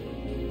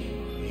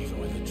 Even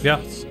when the Yeah.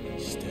 truth's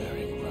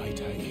staring right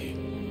at you.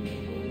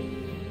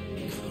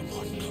 Come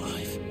on,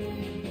 Clive.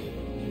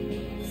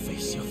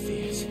 Face your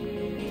fears.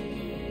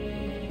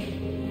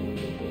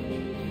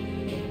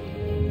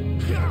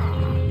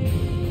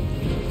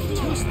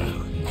 Too slow.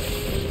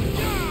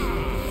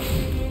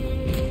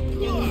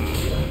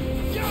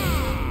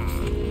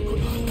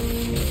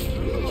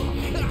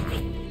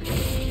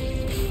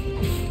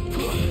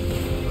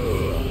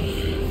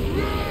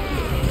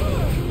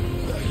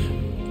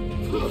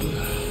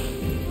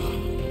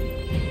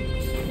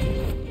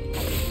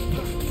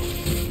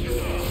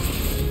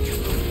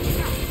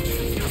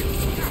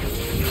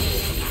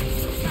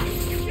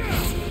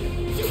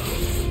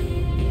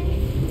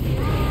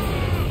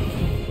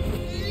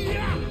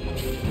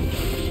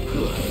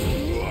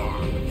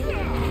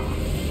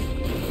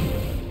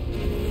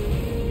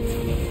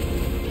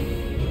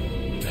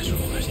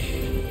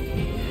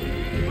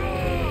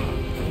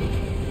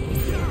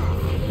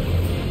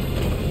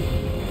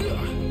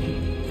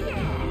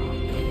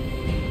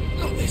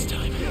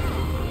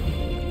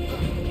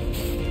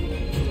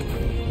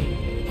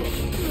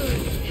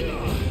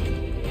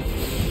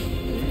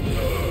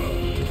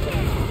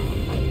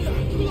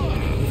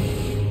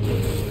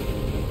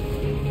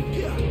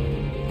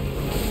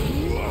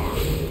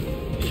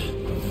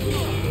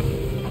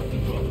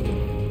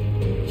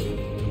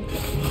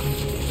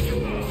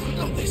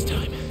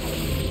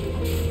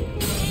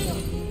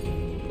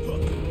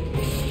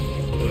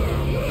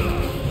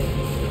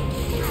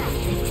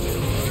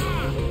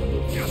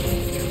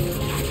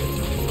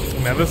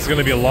 Man, this is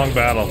gonna be a long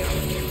battle.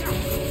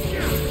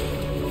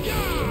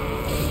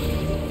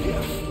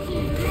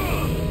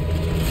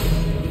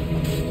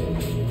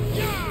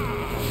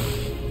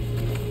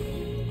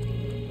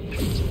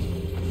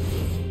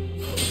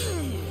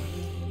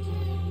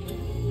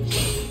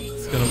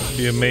 It's gonna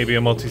be maybe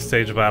a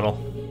multi-stage battle.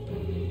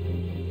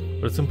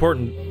 But it's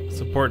important. It's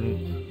important.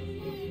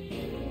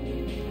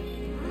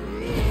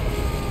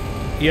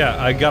 Yeah,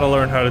 I gotta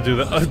learn how to do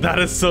that. Oh, that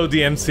is so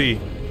DMC.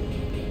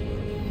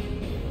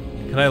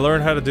 Can I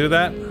learn how to do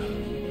that?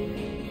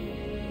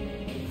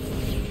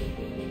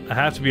 I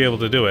have to be able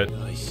to do it.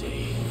 I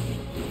see.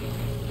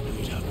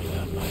 You'd have me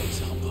learn by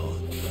example.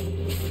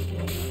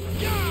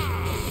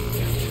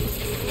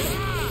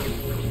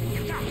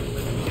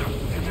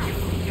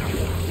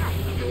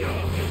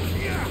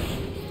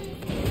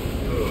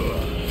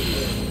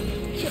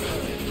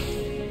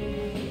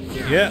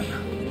 Yeah.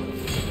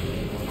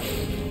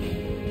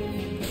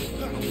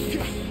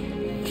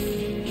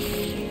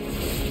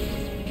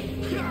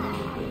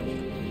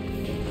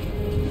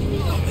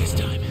 Not this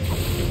time.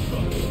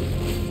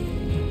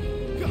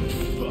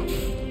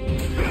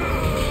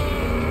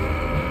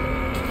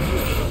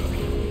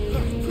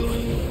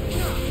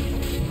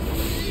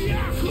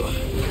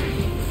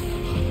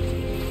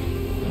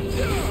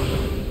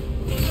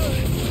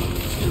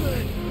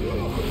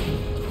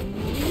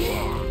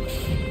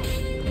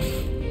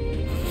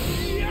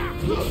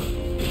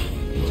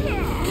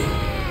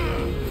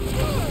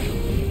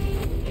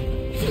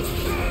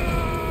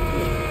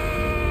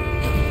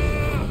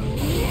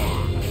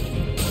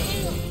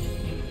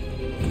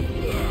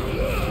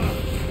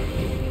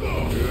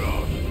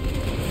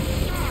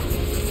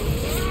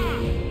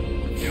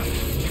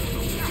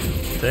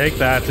 Take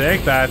that,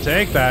 take that,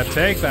 take that,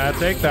 take that,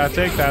 take that,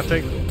 take that,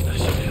 take. That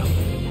should help.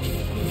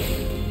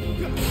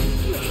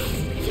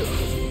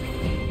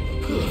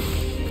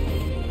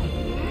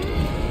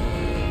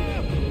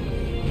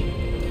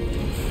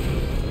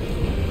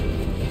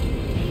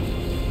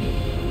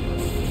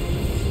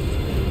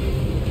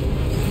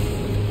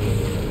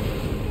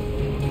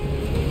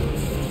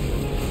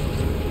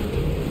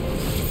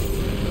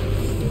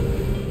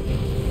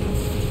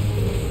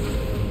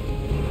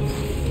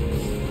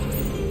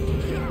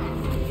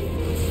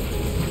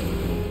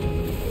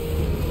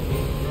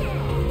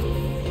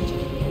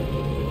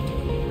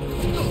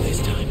 Not this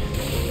time.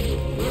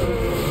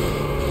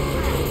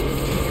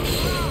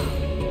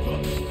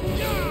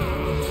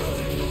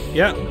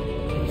 Yeah.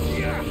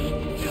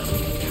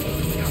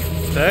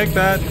 Take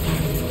that.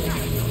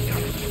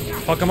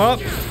 Fuck him up.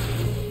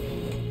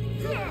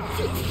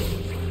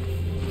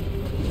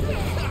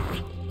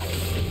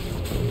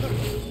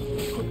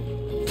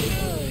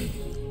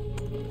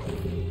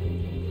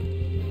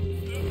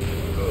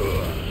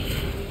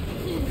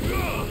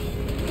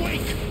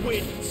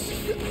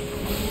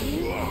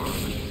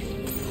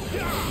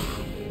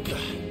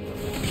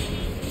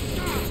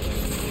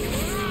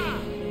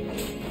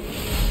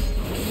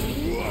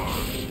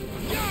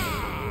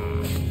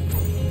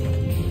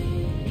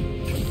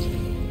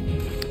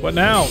 What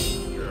now?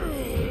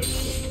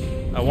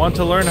 I want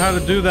to learn how to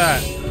do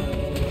that.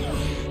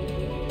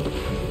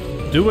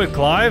 Do it,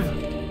 Clive.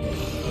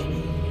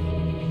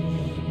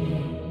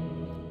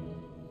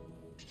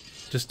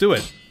 Just do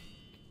it.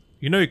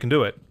 You know you can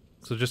do it,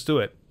 so just do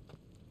it.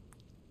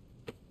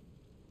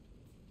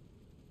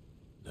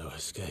 No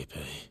escape,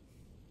 eh?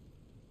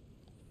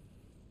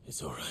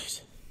 It's all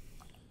right.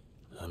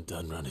 I'm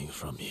done running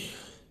from you.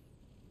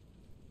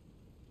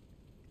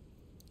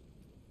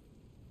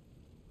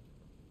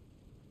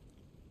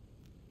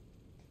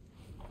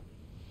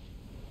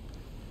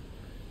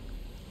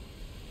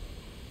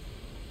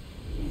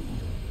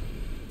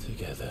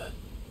 Together,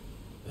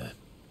 then.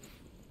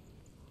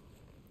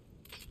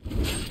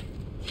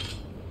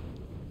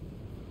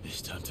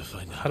 It's time to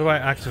find out. How do I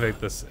activate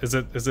this? Is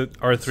it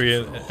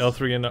R3 and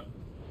L3 and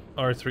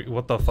R3?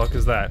 What the fuck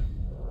is that?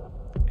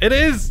 It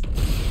is!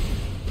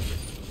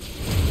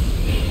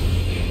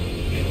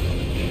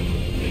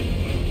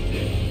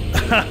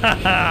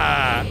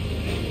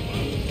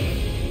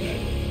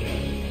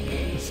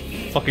 This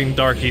fucking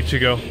dark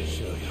Ichigo.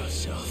 Show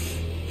yourself,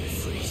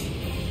 freeze.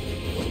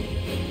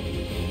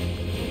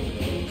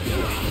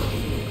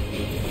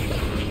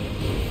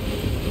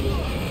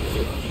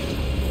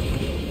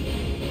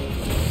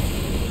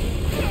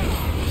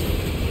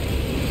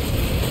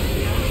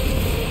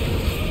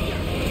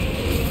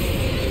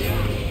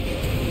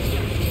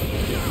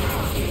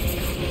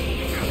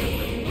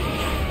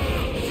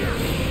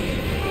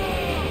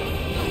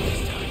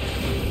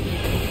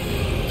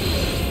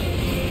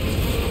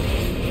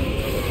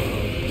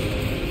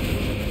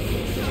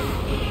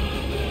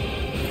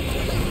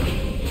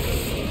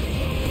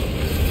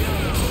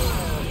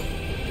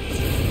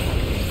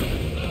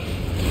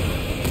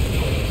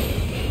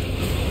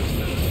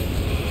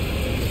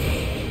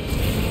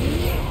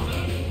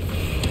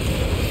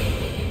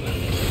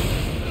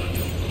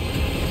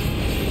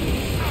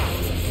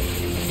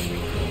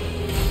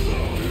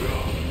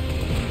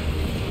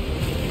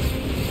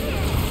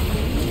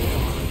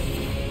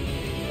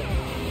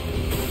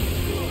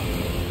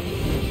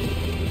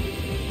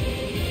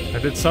 I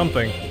did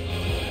something.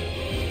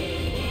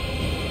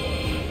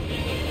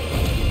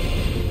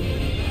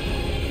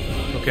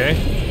 Okay.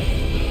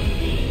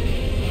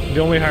 The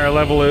only higher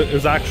level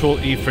is actual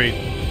Ifrit.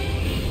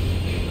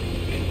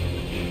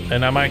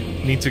 And I might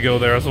need to go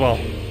there as well.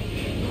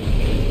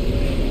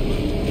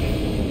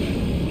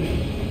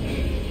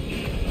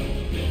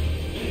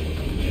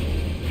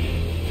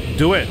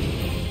 Do it.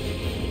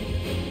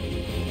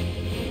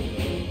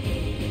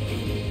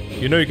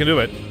 You know you can do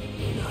it.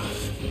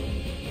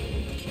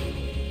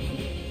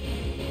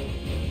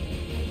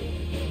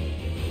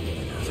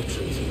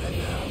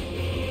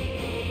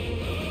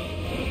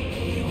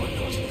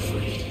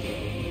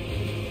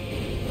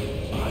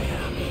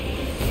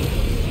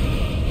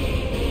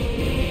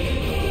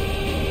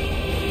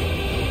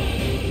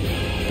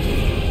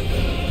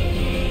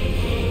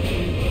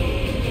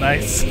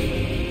 Nice.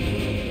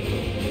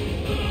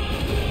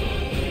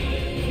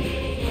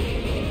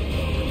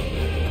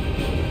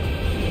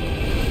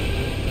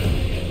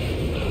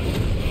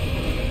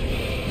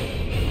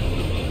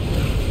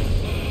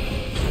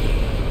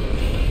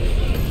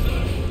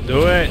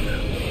 Do it.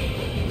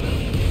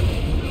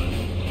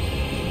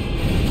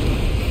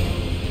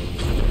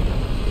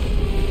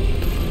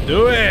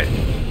 Do it.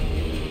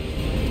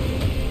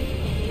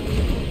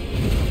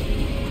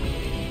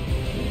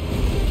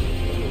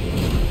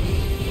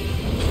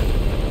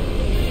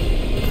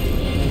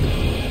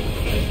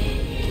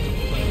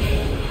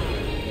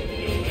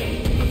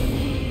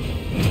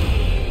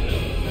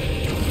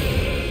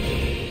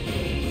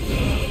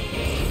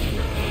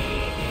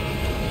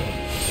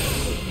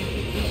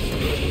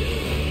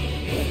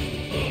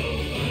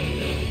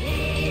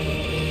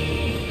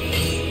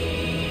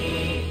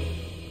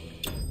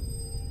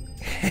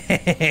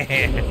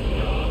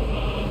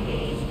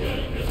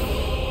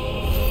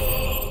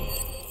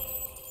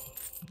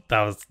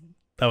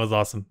 That was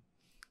awesome.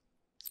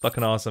 It's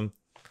fucking awesome.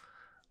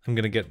 I'm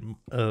gonna get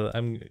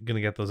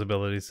those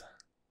abilities.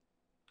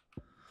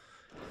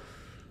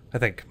 I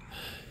think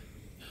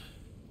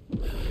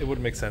it would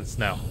make sense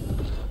now.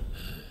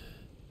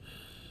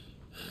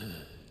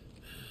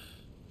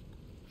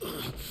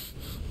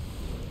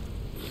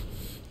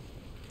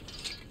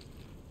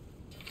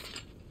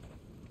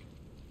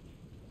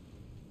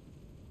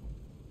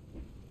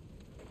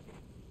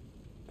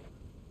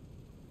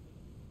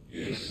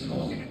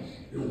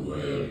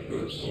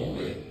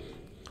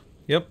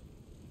 Yep,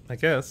 I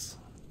guess.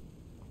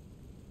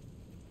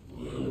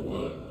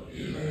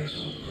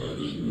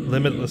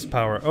 Limitless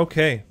power.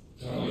 Okay.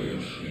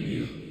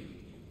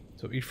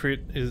 So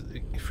Ifrit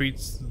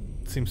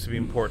seems to be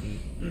important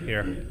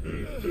here.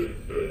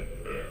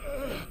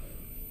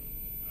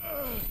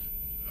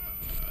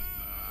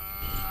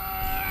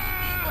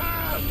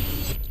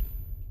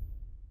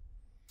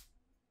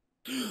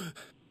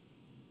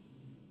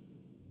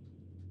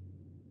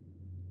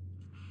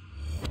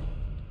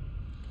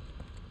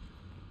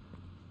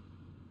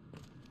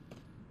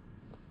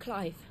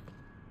 Clive,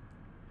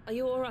 are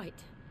you all right?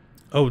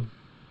 Oh,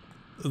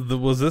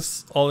 was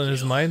this all in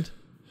his mind?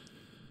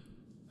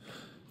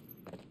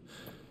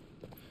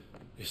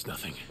 It's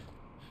nothing.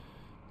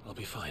 I'll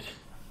be fine.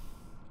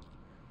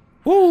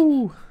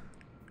 Woo!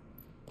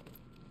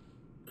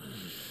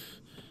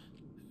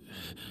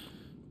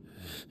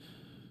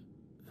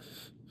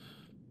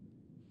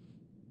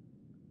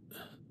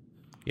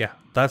 Yeah,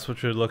 that's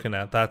what you're looking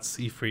at. That's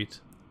Ifrit.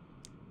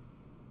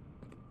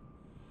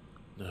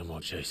 No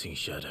more chasing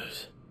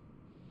shadows.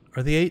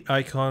 Are the 8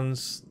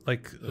 icons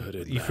like The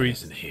hooded man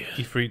isn't here.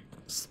 Ifrit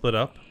split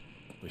up?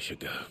 We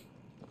should go.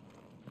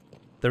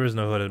 There is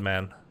no hooded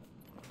man.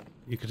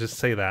 You could just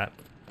say that.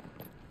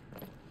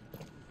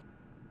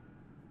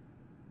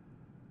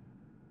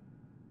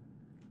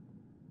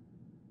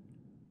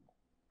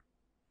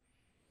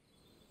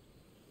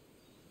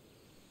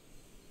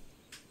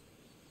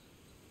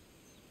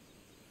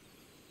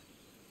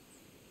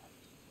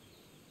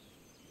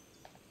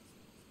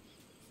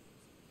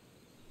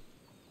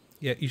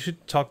 Yeah, you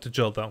should talk to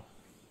Jill, though.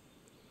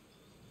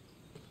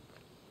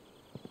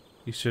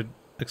 You should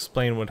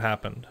explain what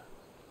happened.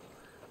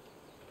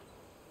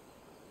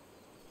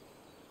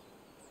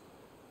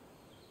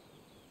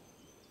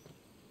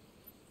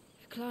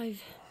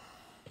 Clive,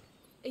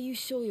 are you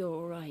sure you're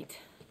all right?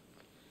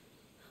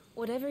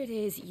 Whatever it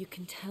is, you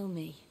can tell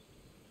me.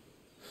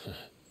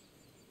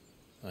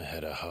 I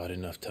had a hard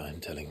enough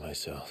time telling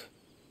myself.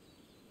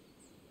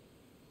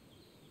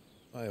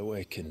 I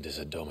awakened as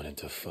a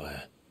dominant of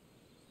fire,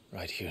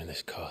 right here in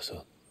this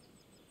castle,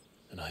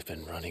 and I've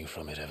been running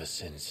from it ever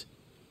since.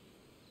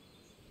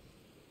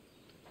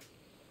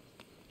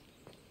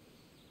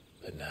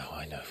 But now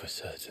I know for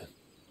certain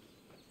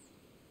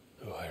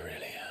who I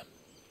really am.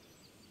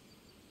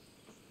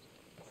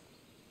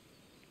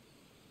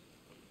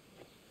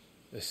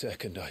 The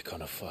second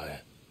icon of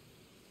fire,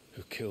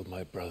 who killed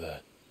my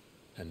brother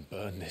and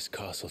burned this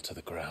castle to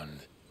the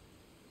ground,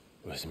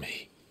 was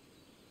me.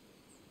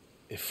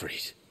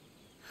 Ifrit.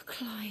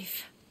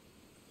 Clive.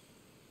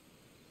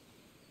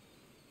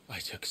 I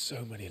took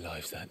so many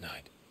lives that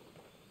night,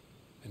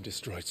 and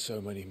destroyed so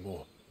many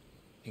more,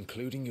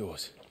 including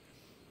yours.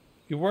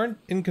 You weren't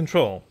in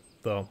control,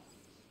 though.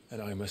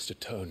 And I must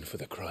atone for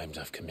the crimes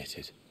I've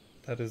committed.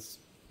 That is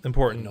But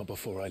important. not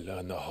before I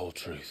learn the whole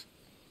truth.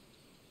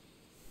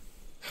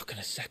 How can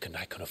a second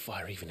icon of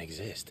fire even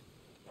exist?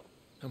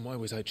 And why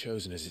was I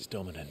chosen as its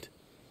dominant?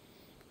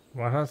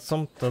 What has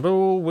something to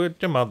do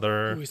with your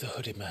mother? Who is the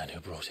hooded man who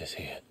brought us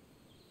here?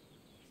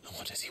 And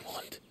what does he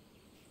want?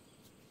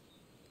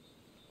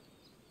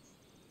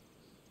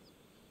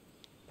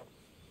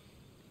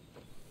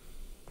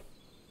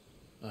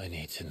 I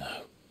need to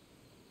know.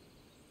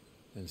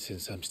 And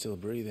since I'm still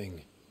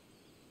breathing,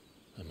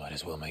 I might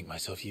as well make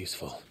myself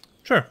useful.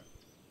 Sure.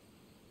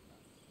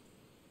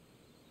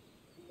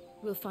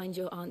 We'll find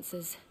your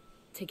answers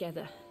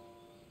together.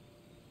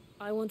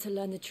 I want to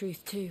learn the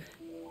truth too.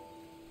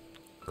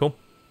 Cool.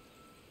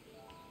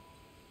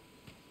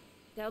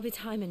 There'll be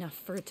time enough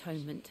for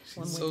atonement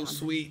when She's we're so done.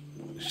 sweet.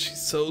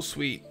 She's so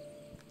sweet.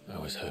 I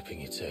was hoping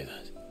you'd say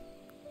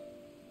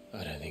that.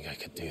 I don't think I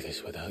could do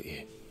this without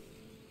you.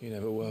 You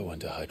never were one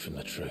to hide from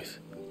the truth.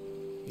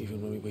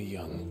 Even when we were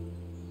young.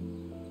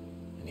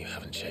 And you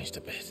haven't changed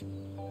a bit.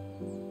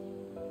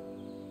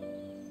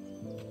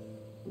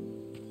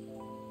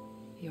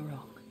 You're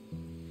wrong.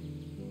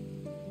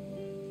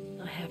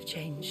 I have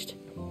changed.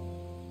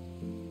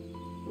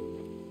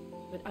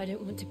 But I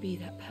don't want to be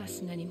that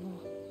person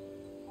anymore.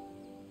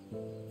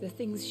 The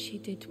things she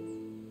did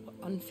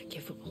were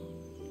unforgivable.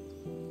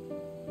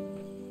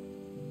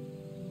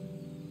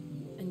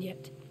 And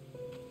yet,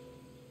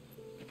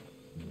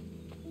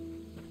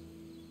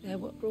 they're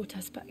what brought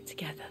us back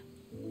together.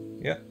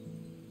 Yeah.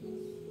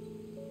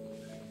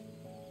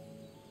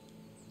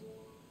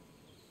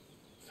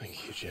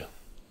 Thank you, Jill.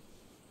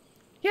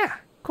 Yeah.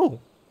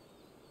 Cool.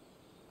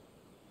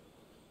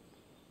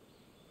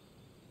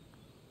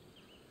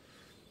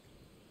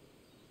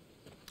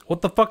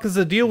 What the fuck is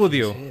the deal with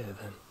you? Here,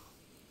 then.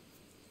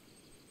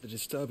 The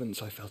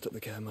disturbance I felt at the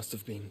care must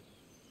have been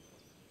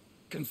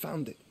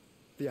confounded.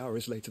 The hour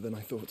is later than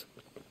I thought.